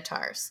to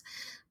guitars.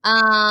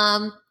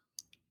 And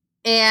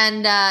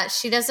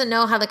she doesn't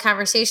know how the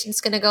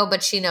conversation's going to go,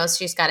 but she knows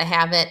she's got to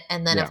have it.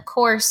 And then, of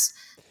course,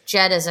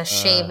 Jed is a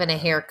shave and a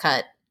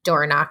haircut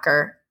door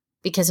knocker,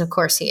 because of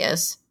course he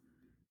is.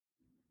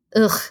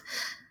 Ugh.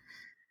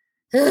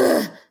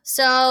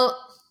 So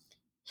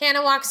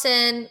Hannah walks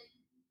in,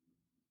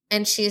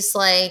 and she's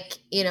like,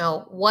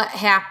 what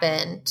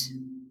happened?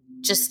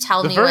 Just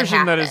tell me what happened. The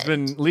version that has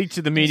been leaked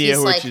to the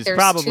media, which is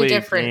probably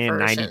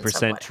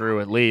 90% true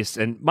at least.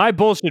 And my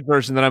bullshit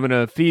version that I'm going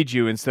to feed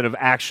you instead of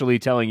actually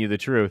telling you the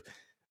truth.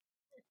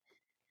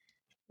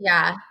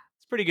 Yeah.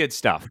 It's pretty good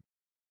stuff.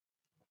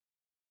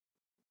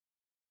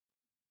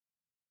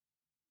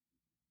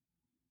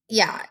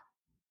 Yeah.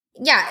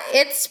 Yeah,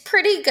 it's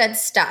pretty good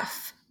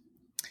stuff.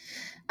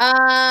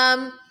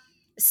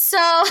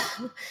 So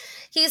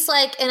he's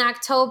like, in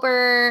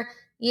October,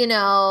 he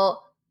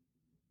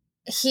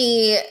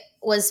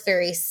was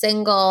very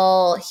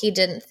single. He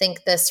didn't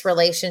think this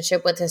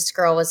relationship with this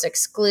girl was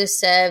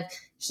exclusive.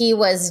 He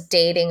was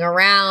dating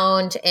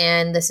around,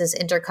 and this is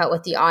intercut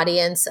with the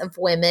audience of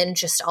women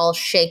just all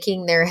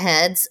shaking their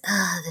heads.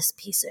 This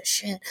piece of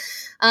shit.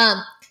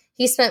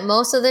 he spent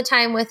most of the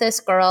time with this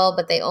girl,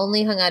 but they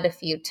only hung out a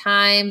few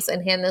times.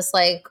 And Hannah's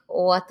like,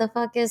 what the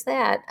fuck is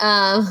that?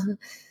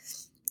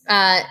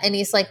 And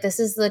he's like, this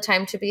is the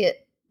time to be,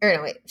 or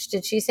no, wait,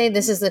 did she say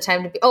this is the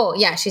time to be? Oh,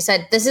 yeah, she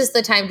said, this is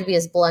the time to be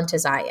as blunt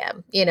as I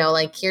am.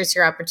 Like, here's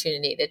your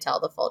opportunity to tell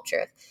the full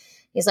truth.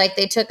 He's like,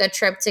 they took a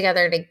trip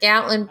together to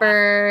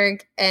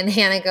Gatlinburg, and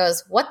Hannah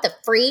goes, what the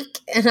freak?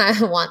 And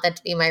I want that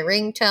to be my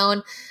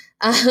ringtone.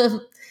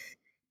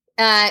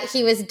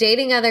 He was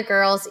dating other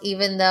girls,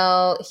 even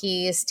though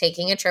he's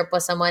taking a trip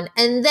with someone.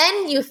 And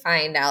then you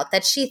find out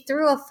that she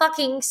threw a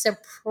fucking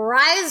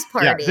surprise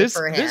party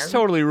for him. This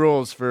totally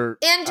rules for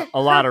and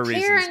a lot of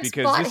reasons,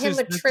 because this is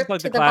like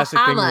to the classic Bahamas.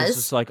 thing where it's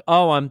just like,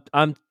 oh, I'm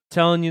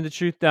telling you the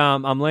truth.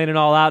 I'm laying it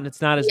all out, and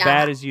it's not as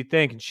bad as you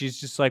think. And she's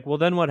just like, well,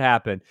 then what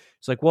happened?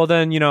 It's like, well,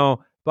 then,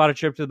 bought a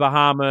trip to the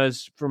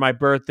Bahamas for my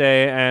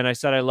birthday, and I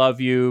said I love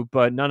you,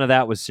 but none of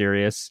that was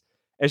serious.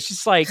 It's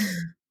just like,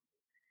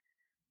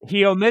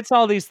 he omits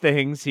all these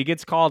things. He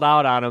gets called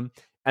out on them,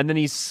 and then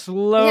he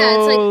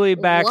slowly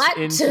backs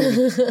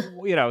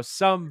into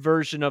some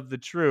version of the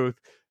truth.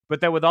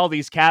 But then with all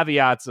these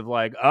caveats of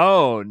like,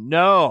 oh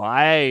no,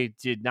 I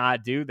did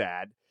not do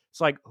that. It's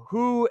like,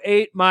 who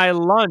ate my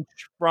lunch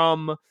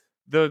from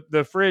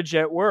the fridge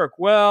at work?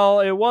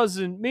 Well, it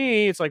wasn't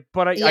me. It's like,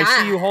 but I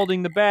see you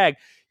holding the bag.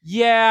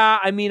 Yeah,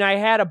 I mean, I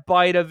had a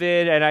bite of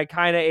it and I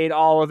kind of ate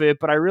all of it,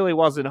 but I really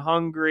wasn't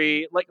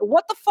hungry. Like,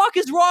 what the fuck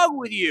is wrong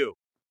with you?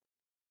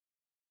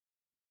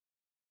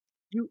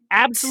 You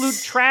absolute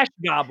trash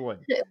goblin.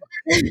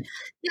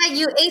 Yeah,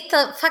 you ate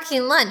the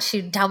fucking lunch,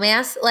 you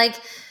dumbass. Like,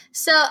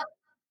 so.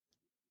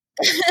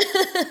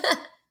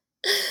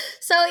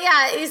 So,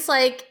 yeah, he's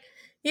like,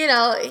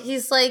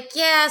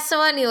 yeah,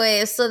 so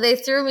anyway, so they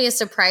threw me a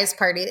surprise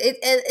party.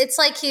 It's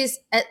like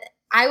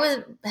I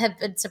would have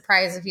been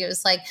surprised if he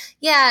was like,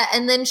 yeah,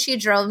 and then she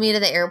drove me to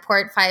the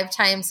airport 5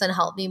 times and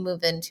helped me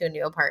move into a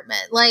new apartment.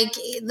 Like,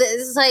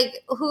 it's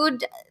like, who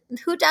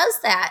does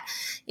that?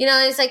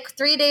 It's like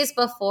 3 days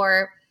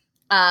before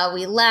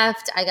we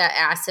left, I got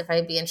asked if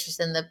I'd be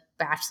interested in the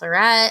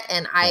Bachelorette,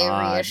 and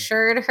I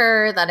reassured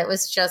her that it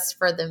was just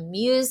for the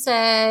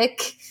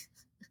music.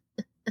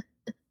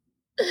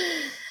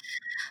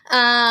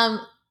 And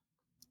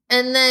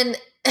then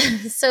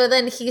so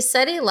then he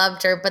said he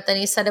loved her, but then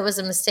he said it was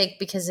a mistake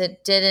because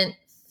it didn't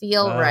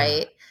feel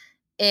right.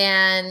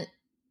 And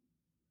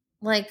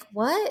like,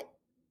 what?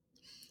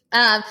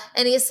 And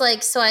he's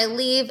like, so I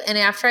leave, and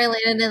after I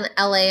landed in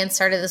LA and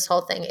started this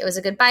whole thing, it was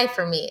a goodbye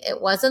for me. It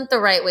wasn't the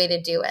right way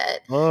to do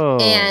it.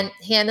 And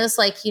Hannah's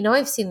like,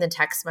 I've seen the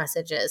text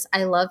messages.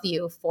 I love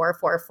you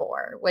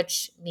 444,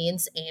 which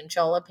means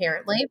angel,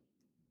 apparently.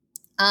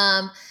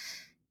 And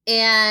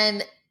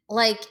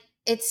like,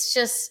 it's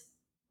just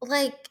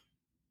like,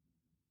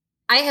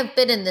 I have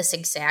been in this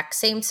exact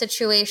same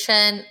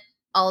situation.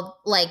 I've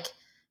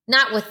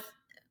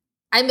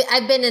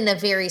been in a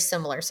very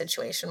similar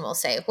situation, we'll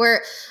say,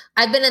 where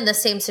I've been in the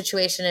same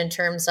situation in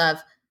terms of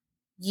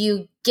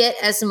you get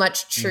as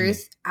much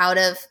truth out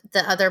of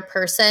the other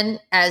person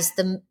as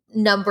the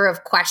number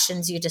of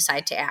questions you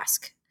decide to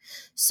ask.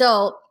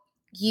 So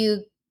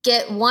you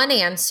get one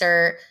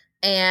answer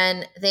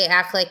and they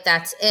act like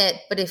that's it.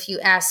 But if you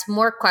ask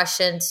more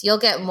questions, you'll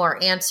get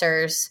more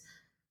answers.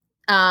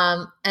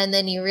 And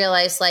then you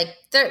realize like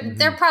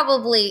they're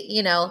probably,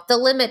 the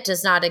limit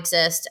does not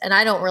exist. And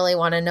I don't really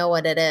want to know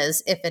what it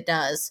is if it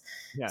does.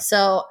 Yeah.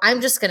 So I'm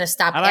just going to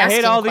stop asking questions. I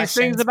hate all these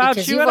things about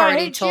you, because you've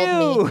already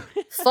told me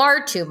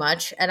far too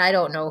much and I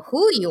don't know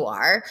who you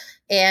are.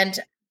 And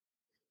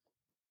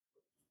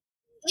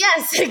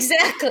yes,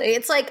 exactly.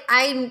 It's like,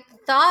 I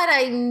thought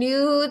I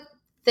knew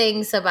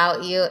things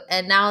about you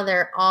and now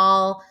they're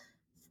all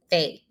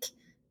fake.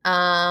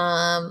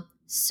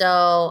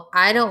 So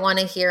I don't want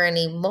to hear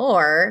any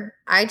more.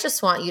 I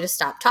just want you to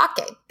stop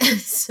talking.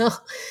 So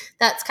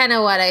that's kind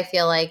of what I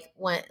feel like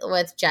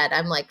with Jed.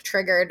 I'm like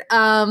triggered.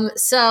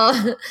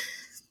 So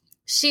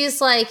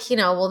she's like,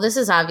 well, this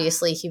is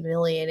obviously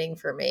humiliating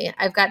for me.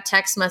 I've got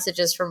text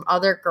messages from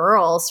other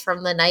girls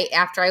from the night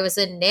after I was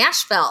in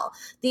Nashville.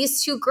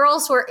 These 2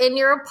 girls were in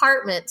your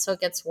apartment. So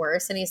it gets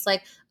worse. And he's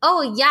like,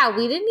 oh, yeah,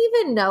 we didn't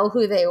even know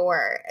who they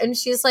were. And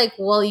she's like,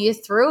 well, you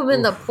threw them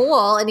in the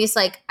pool. And he's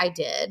like, I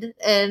did.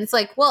 And it's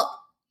like,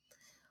 well,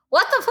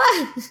 what the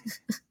fuck?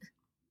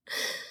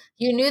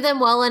 You knew them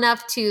well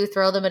enough to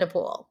throw them in a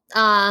pool.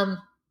 Yeah.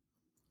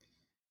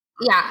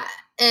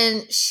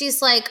 And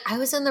she's like, I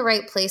was in the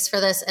right place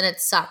for this and it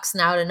sucks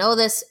now to know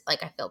this.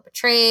 Like, I feel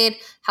betrayed.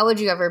 How would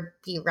you ever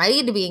be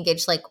ready to be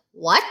engaged? Like,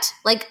 what?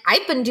 Like,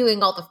 I've been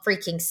doing all the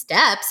freaking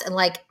steps and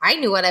like, I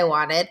knew what I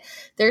wanted.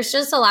 There's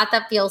just a lot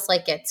that feels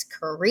like it's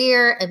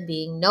career and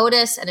being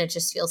noticed. And it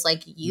just feels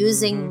like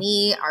using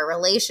me, our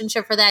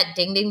relationship for that.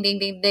 Ding, ding, ding,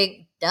 ding,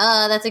 ding.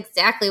 Duh, that's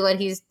exactly what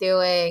he's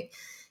doing.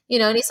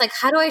 And he's like,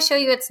 how do I show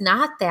you it's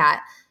not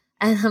that?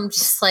 And I'm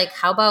just like,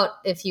 how about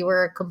if you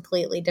were a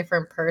completely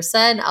different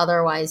person?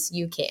 Otherwise,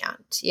 you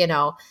can't,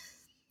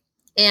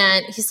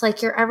 And he's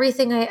like, you're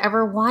everything I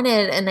ever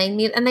wanted. And I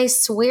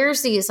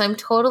swearsies, I'm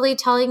totally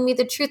telling me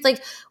the truth.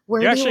 Like,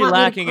 where You're do you actually want me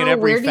to lacking in grow?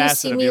 every Where do you facet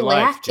see of me your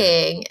life, Jen.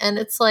 lacking? And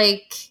it's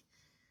like,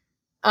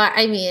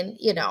 I mean,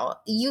 yeah,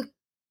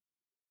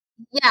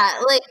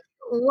 like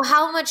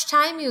how much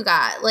time you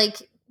got?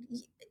 Like,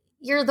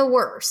 you're the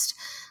worst.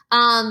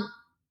 Um,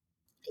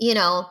 you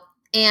know,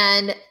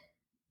 and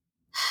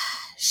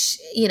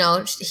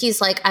he's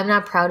like, I'm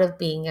not proud of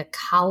being a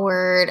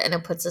coward, and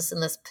it puts us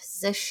in this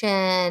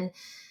position.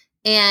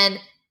 And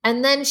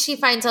then she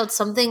finds out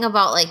something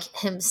about like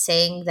him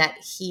saying that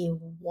he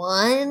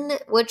won,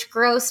 which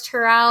grossed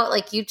her out.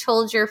 Like, you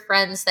told your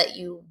friends that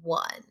you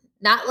won,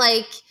 not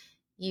like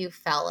you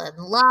fell in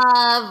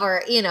love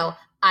or,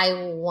 I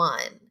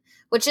won,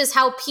 which is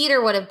how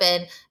Peter would have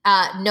been.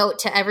 Note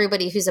to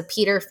everybody who's a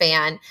Peter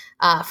fan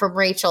from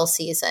Rachel's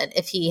season,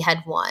 if he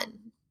had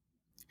won.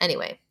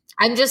 Anyway,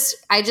 I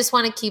just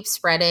want to keep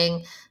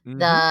spreading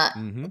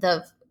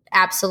the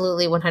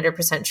absolutely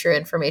 100% true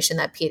information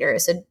that Peter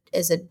is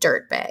a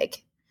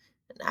dirtbag.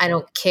 I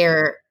don't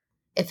care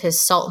if his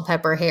salt and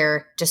pepper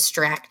hair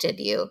distracted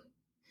you.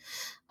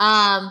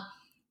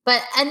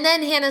 But and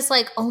then Hannah's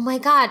like, "Oh my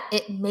god,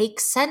 it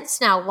makes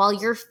sense now. Why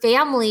your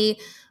family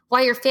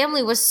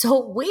was so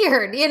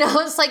weird,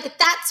 It's like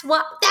that's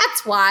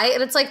why."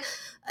 And it's like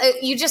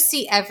you just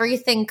see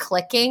everything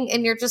clicking,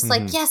 and you're just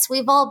like, "Yes,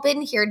 we've all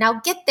been here. Now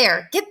get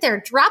there,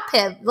 drop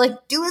him,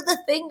 like do the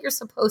thing you're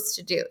supposed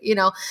to do,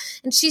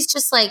 And she's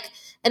just like,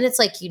 and it's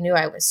like, you knew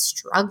I was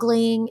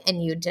struggling,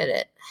 and you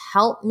didn't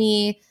help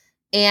me,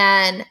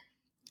 and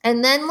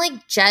then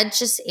like Jed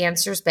just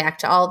answers back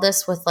to all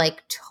this with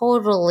like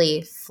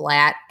totally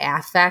flat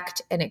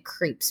affect, and it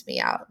creeps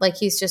me out. Like,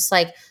 he's just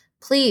like,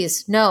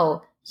 please,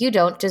 no, you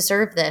don't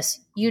deserve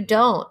this. You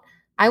don't.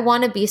 I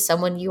want to be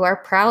someone you are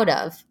proud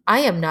of.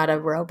 I am not a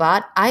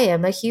robot. I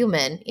am a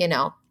human,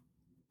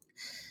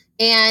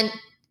 And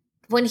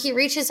when he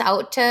reaches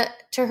out to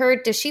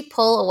her, does she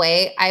pull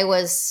away? I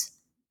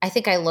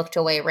think I looked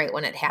away right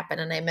when it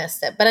happened and I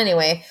missed it. But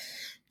anyway,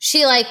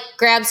 she like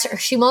grabs her,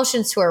 she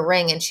motions to her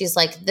ring, and she's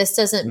like, this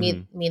doesn't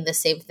mean the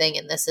same thing,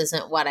 and this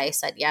isn't what I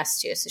said yes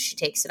to. So she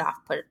takes it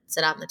off, puts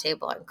it on the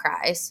table, and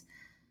cries.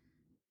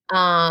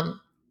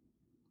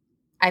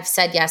 I've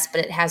said yes,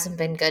 but it hasn't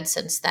been good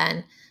since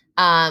then.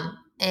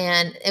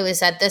 And it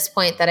was at this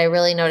point that I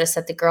really noticed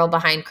that the girl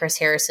behind Chris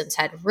Harrison's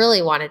head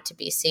really wanted to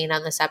be seen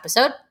on this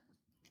episode.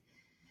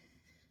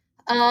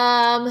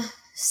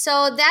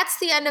 So that's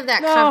the end of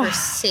that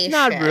conversation.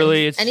 Not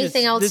really. It's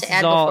anything just, else to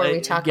add before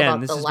we talk about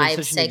the live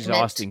such segment? an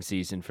exhausting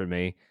season for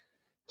me.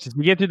 Just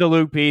you get through the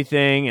Luke P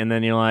thing, and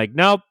then you're like,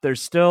 nope,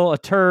 there's still a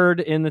turd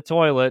in the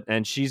toilet,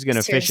 and she's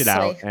gonna fish it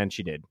out, and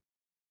she did.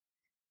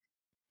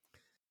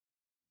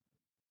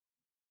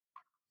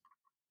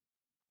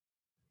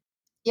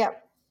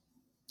 Yep.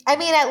 I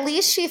mean, at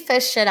least she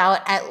fished it out.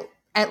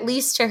 At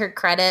least, to her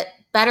credit,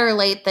 better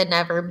late than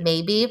never,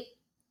 maybe.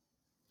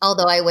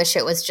 Although I wish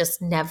it was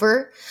just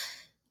never,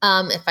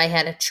 if I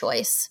had a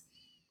choice.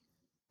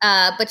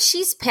 But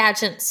she's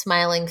pageant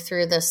smiling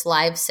through this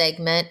live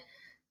segment.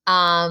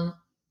 I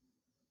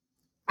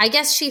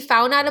guess she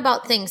found out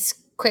about things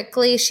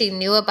quickly. She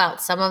knew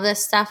about some of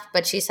this stuff,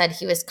 but she said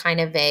he was kind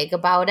of vague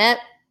about it.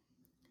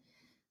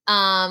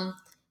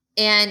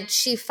 And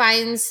she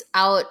finds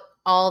out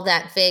all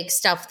that vague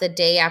stuff the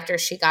day after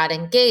she got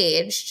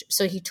engaged.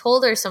 So he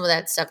told her some of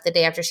that stuff the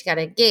day after she got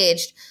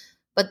engaged.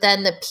 But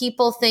then the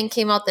people thing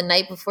came out the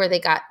night before they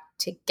got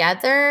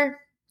together,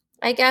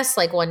 I guess,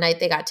 like one night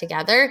they got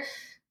together.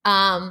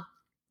 But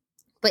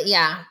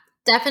yeah,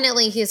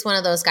 definitely he's one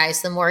of those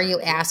guys. The more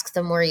you ask,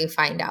 the more you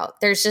find out.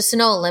 There's just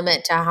no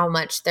limit to how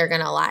much they're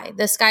going to lie.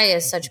 This guy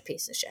is such a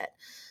piece of shit.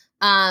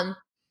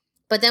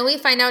 But then we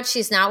find out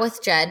she's not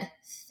with Jed.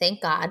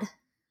 Thank God.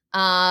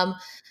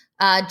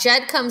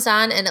 Jed comes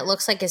on, and it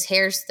looks like his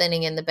hair's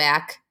thinning in the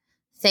back.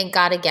 Thank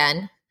God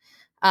again.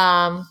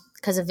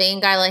 Because a vain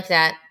guy like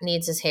that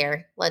needs his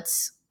hair.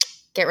 Let's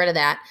get rid of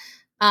that.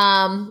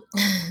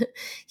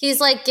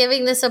 He's like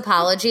giving this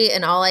apology,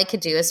 and all I could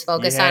do is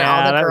focus on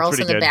all the girls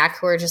in the back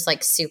who are just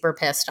like super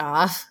pissed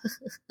off.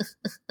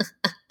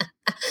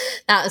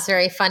 That was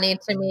very funny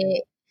to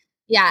me.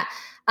 Yeah.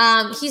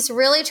 He's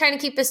really trying to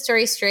keep his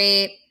story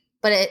straight,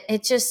 but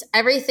it just,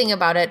 everything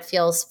about it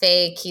feels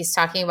fake. He's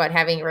talking about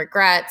having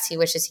regrets. He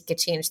wishes he could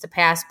change the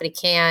past, but he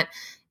can't.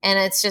 And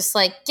it's just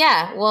like,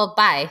 yeah, well,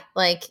 bye.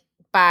 Like,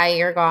 bye,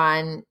 you're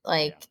gone.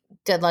 Like,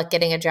 good luck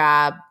getting a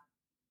job.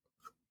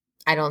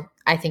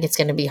 I think it's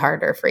going to be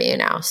harder for you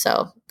now.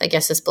 So I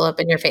guess this blew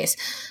up in your face.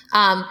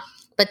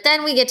 But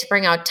then we get to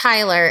bring out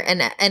Tyler,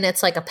 and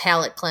it's like a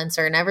palate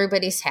cleanser, and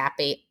everybody's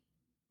happy.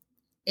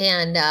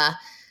 And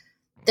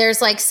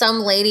there's like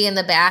some lady in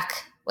the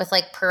back with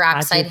like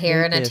peroxide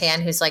hair and a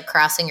tan who's like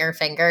crossing her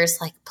fingers,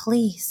 like,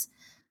 please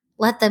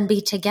let them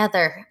be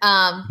together.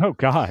 Oh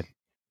God.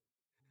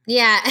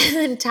 Yeah.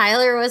 And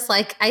Tyler was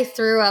like, I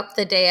threw up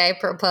the day I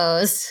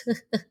proposed.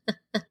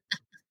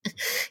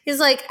 He's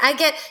like,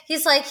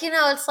 he's like,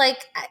 it's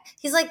like,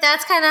 he's like,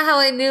 that's kind of how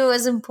I knew it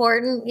was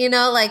important,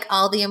 like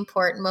all the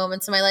important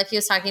moments in my life. He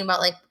was talking about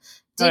like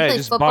Did Oh, he yeah, play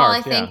just football?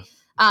 I barf, yeah. think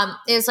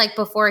it was like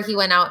before he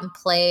went out and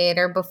played,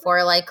 or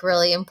before like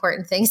really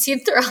important things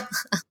he'd throw.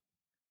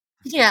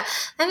 Yeah,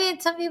 I mean,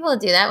 some people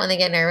do that when they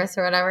get nervous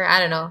or whatever. I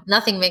don't know.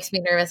 Nothing makes me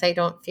nervous. I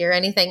don't fear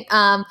anything.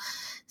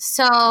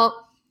 So,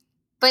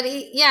 but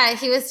yeah,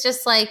 he was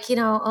just like,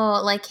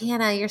 oh, like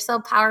Hannah, you're so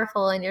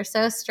powerful and you're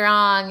so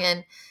strong,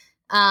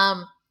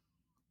 um,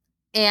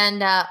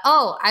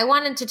 oh, I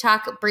wanted to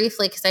talk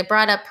briefly because I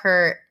brought up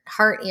her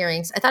heart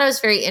earrings. I thought it was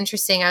very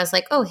interesting. I was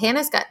like, oh,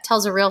 Hannah's got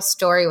tells a real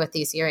story with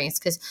these earrings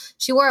because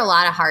she wore a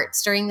lot of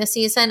hearts during the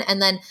season,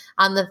 and then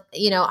on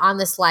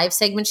this live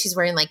segment, she's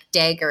wearing like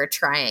dagger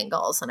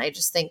triangles, and I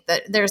just think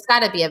that there's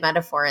got to be a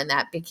metaphor in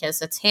that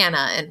because it's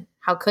Hannah, and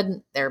how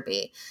couldn't there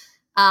be?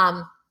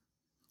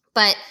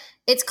 But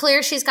it's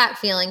clear she's got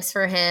feelings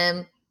for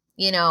him,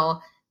 you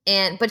know,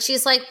 but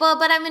she's like, well,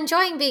 but I'm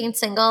enjoying being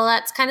single.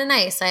 That's kind of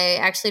nice. I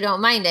actually don't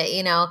mind it,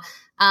 you know.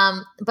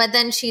 But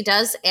then she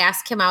does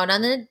ask him out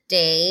on a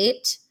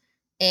date,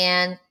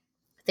 and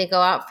they go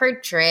out for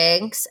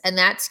drinks, and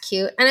that's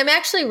cute. And I'm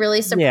actually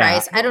really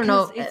surprised. I don't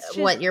know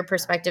what your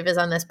perspective is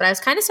on this, but I was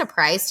kind of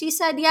surprised he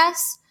said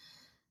yes.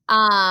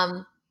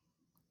 Because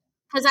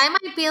I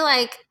might be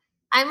like,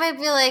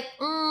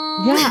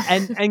 Yeah,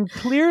 and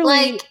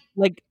clearly,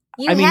 like,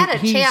 you I mean, had a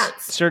he's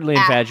chance certainly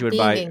at infatuated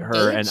by being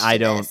her, and engaged I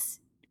to don't this,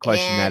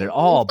 question that at and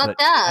all. you But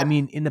fucked I up.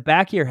 mean, in the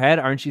back of your head,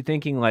 aren't you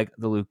thinking like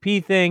the Luke P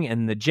thing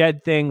and the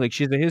Jed thing? Like,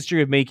 she has a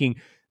history of making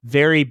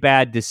very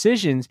bad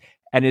decisions.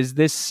 And is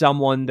this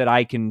someone that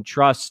I can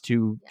trust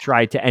to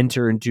try to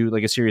enter into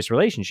like a serious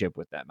relationship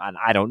with them? And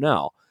I don't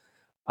know.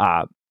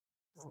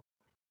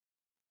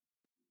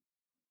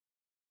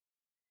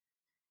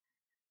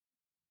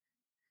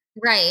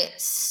 Right.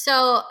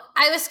 So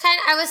I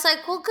was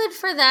like, well, good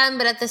for them.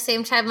 But at the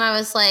same time, I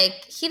was like,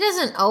 he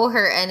doesn't owe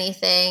her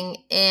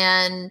anything.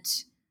 And,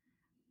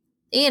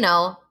 you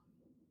know,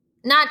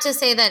 not to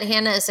say that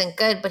Hannah isn't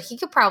good, but he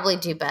could probably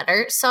do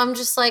better. So I'm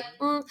just like,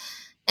 but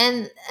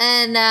I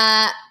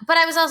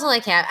was also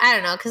like, yeah, I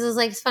don't know. Cause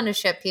it's fun to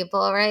ship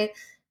people. Right.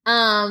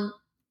 Um,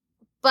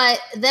 but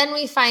then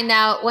we find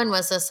out, when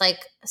was this? Like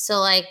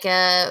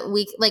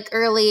week, like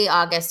early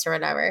August or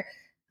whatever.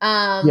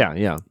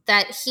 Yeah.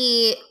 That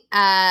he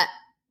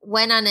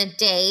went on a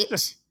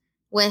date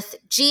with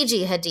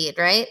Gigi Hadid,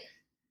 right?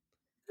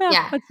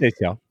 Yeah, I'd say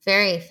so.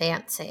 very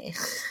fancy.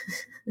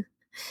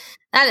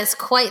 That is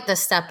quite the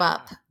step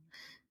up,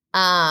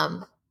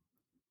 um,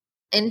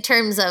 in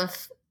terms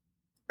of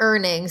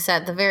earnings,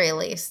 at the very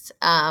least.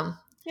 Yeah,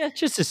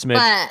 just a smidge.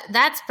 But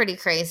that's pretty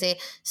crazy.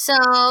 So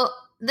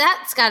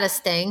that's got to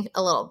sting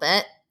a little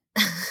bit.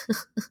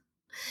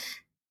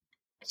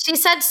 She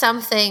said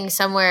something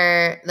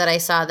somewhere that I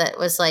saw that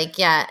was like,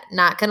 yeah,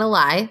 not gonna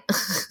lie.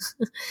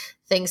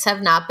 Things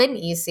have not been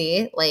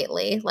easy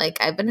lately. Like,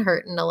 I've been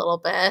hurting a little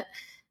bit.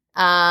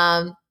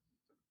 Um,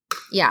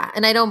 yeah,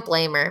 and I don't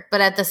blame her.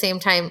 But at the same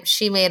time,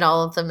 she made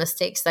all of the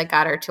mistakes that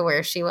got her to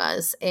where she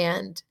was.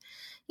 And,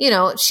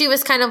 she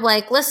was kind of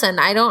like, listen,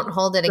 I don't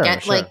hold it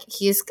against, Sure. like,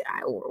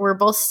 we're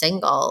both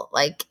single.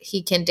 Like,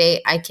 he can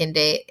date, I can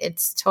date.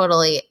 It's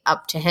totally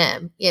up to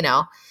him,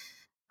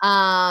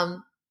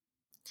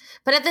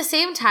 But at the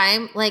same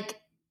time, like,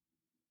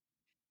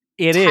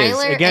 it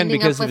Tyler is, again, ending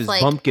because up of with his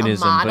like a bumpkinism,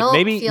 but model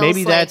maybe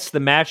feels that's like the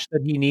match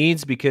that he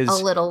needs a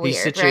because little he's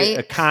weird, such right?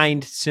 a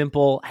kind,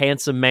 simple,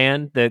 handsome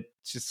man that's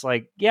just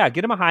like, yeah,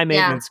 get him a high Yeah.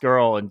 maintenance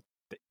girl and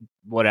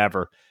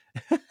whatever.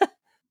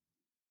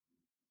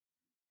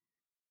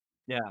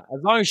 Yeah,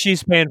 as long as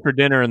she's paying for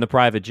dinner in the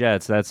private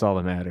jets, that's all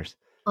that matters.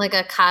 Like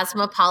a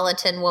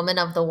cosmopolitan woman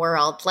of the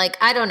world. Like,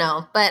 I don't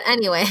know. But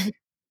anyway,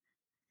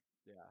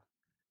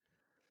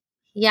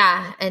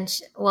 yeah. And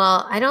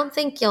well, I don't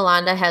think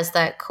Yolanda has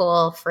that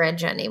cool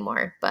fridge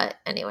anymore. But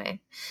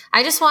anyway,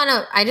 I just want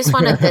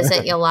to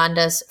visit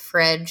Yolanda's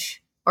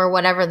fridge, or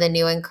whatever the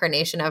new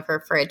incarnation of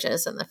her fridge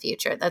is in the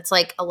future. That's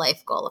like a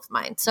life goal of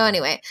mine. So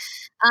anyway,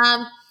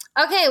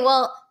 okay.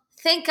 Well,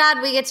 thank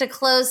God we get to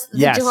close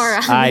the door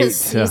on this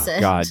season.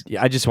 Oh God,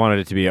 I just wanted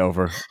it to be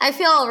over. I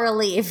feel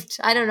relieved.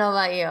 I don't know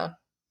about you.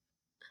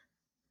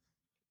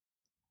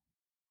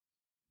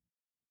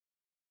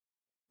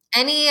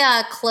 Any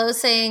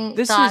closing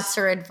thoughts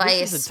or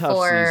advice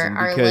for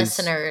our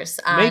listeners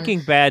on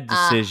making bad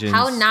decisions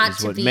how not is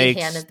to what be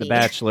makes Hannah The B?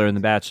 Bachelor and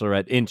The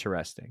Bachelorette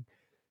interesting?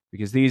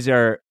 Because these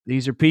are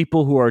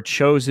people who are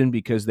chosen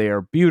because they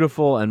are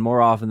beautiful and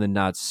more often than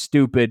not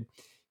stupid,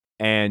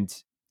 and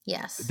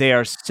Yes, they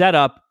are set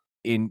up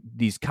in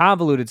these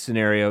convoluted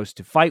scenarios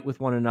to fight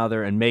with one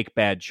another and make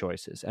bad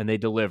choices, and they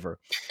deliver.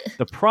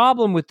 The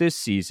problem with this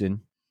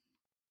season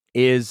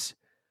is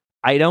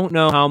I don't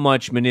know how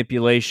much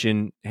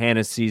manipulation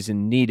Hannah's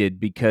season needed,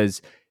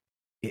 because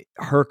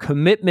her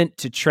commitment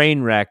to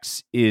train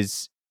wrecks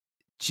is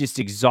just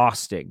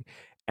exhausting.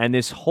 And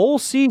this whole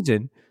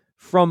season,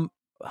 from,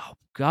 oh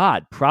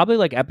God, probably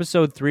like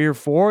episode 3 or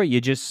 4, you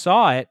just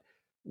saw it,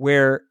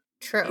 where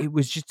true. it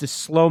was just a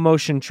slow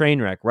motion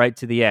train wreck right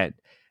to the end.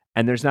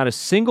 And there's not a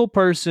single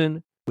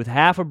person with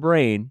half a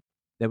brain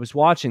that was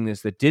watching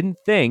this that didn't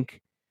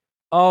think,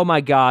 oh my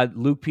God,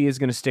 Luke P is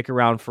going to stick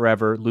around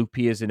forever. Luke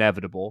P is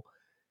inevitable.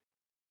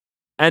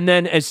 And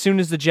then as soon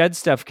as the Jed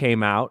stuff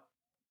came out,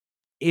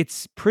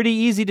 it's pretty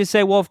easy to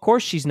say, well, of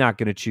course she's not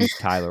going to choose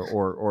Tyler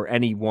or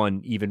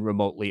anyone even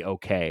remotely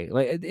okay.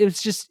 Like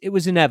it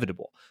was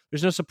inevitable.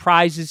 There's no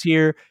surprises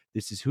here.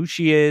 This is who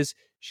she is.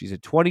 She's a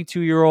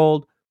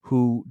 22-year-old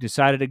who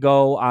decided to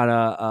go on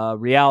a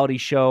reality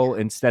show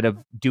instead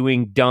of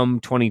doing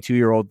dumb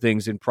 22-year-old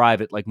things in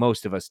private like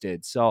most of us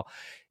did. So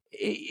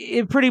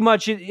it pretty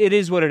much it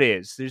is what it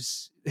is.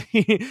 There's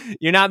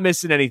you're not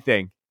missing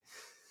anything.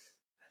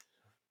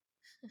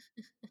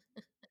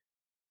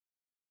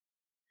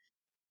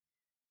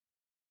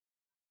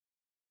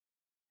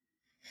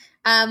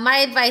 My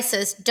advice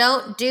is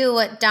don't do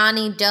what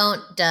Donnie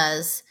Don't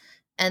does.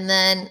 And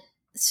then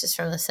it's just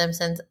from The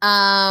Simpsons.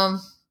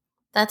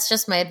 That's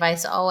just my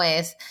advice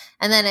always.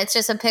 And then it's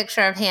just a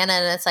picture of Hannah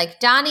and it's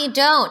like, Donnie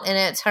Don't. And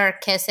it's her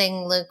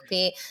kissing Luke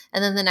P.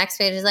 And then the next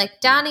page is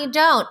like, Donnie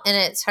Don't. And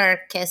it's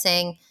her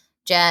kissing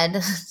Jed.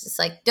 It's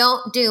like,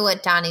 don't do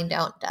what Donnie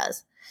Don't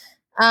does.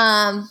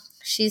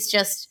 She's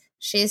just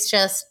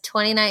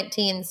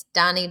 2019's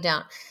Donnie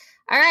Don't.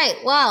 All right.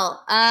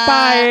 Well,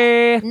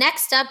 Bye.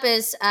 Next up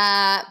is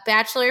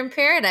Bachelor in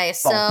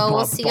Paradise. So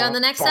we'll see you on the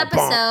next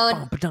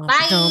episode.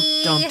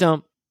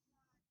 Bye.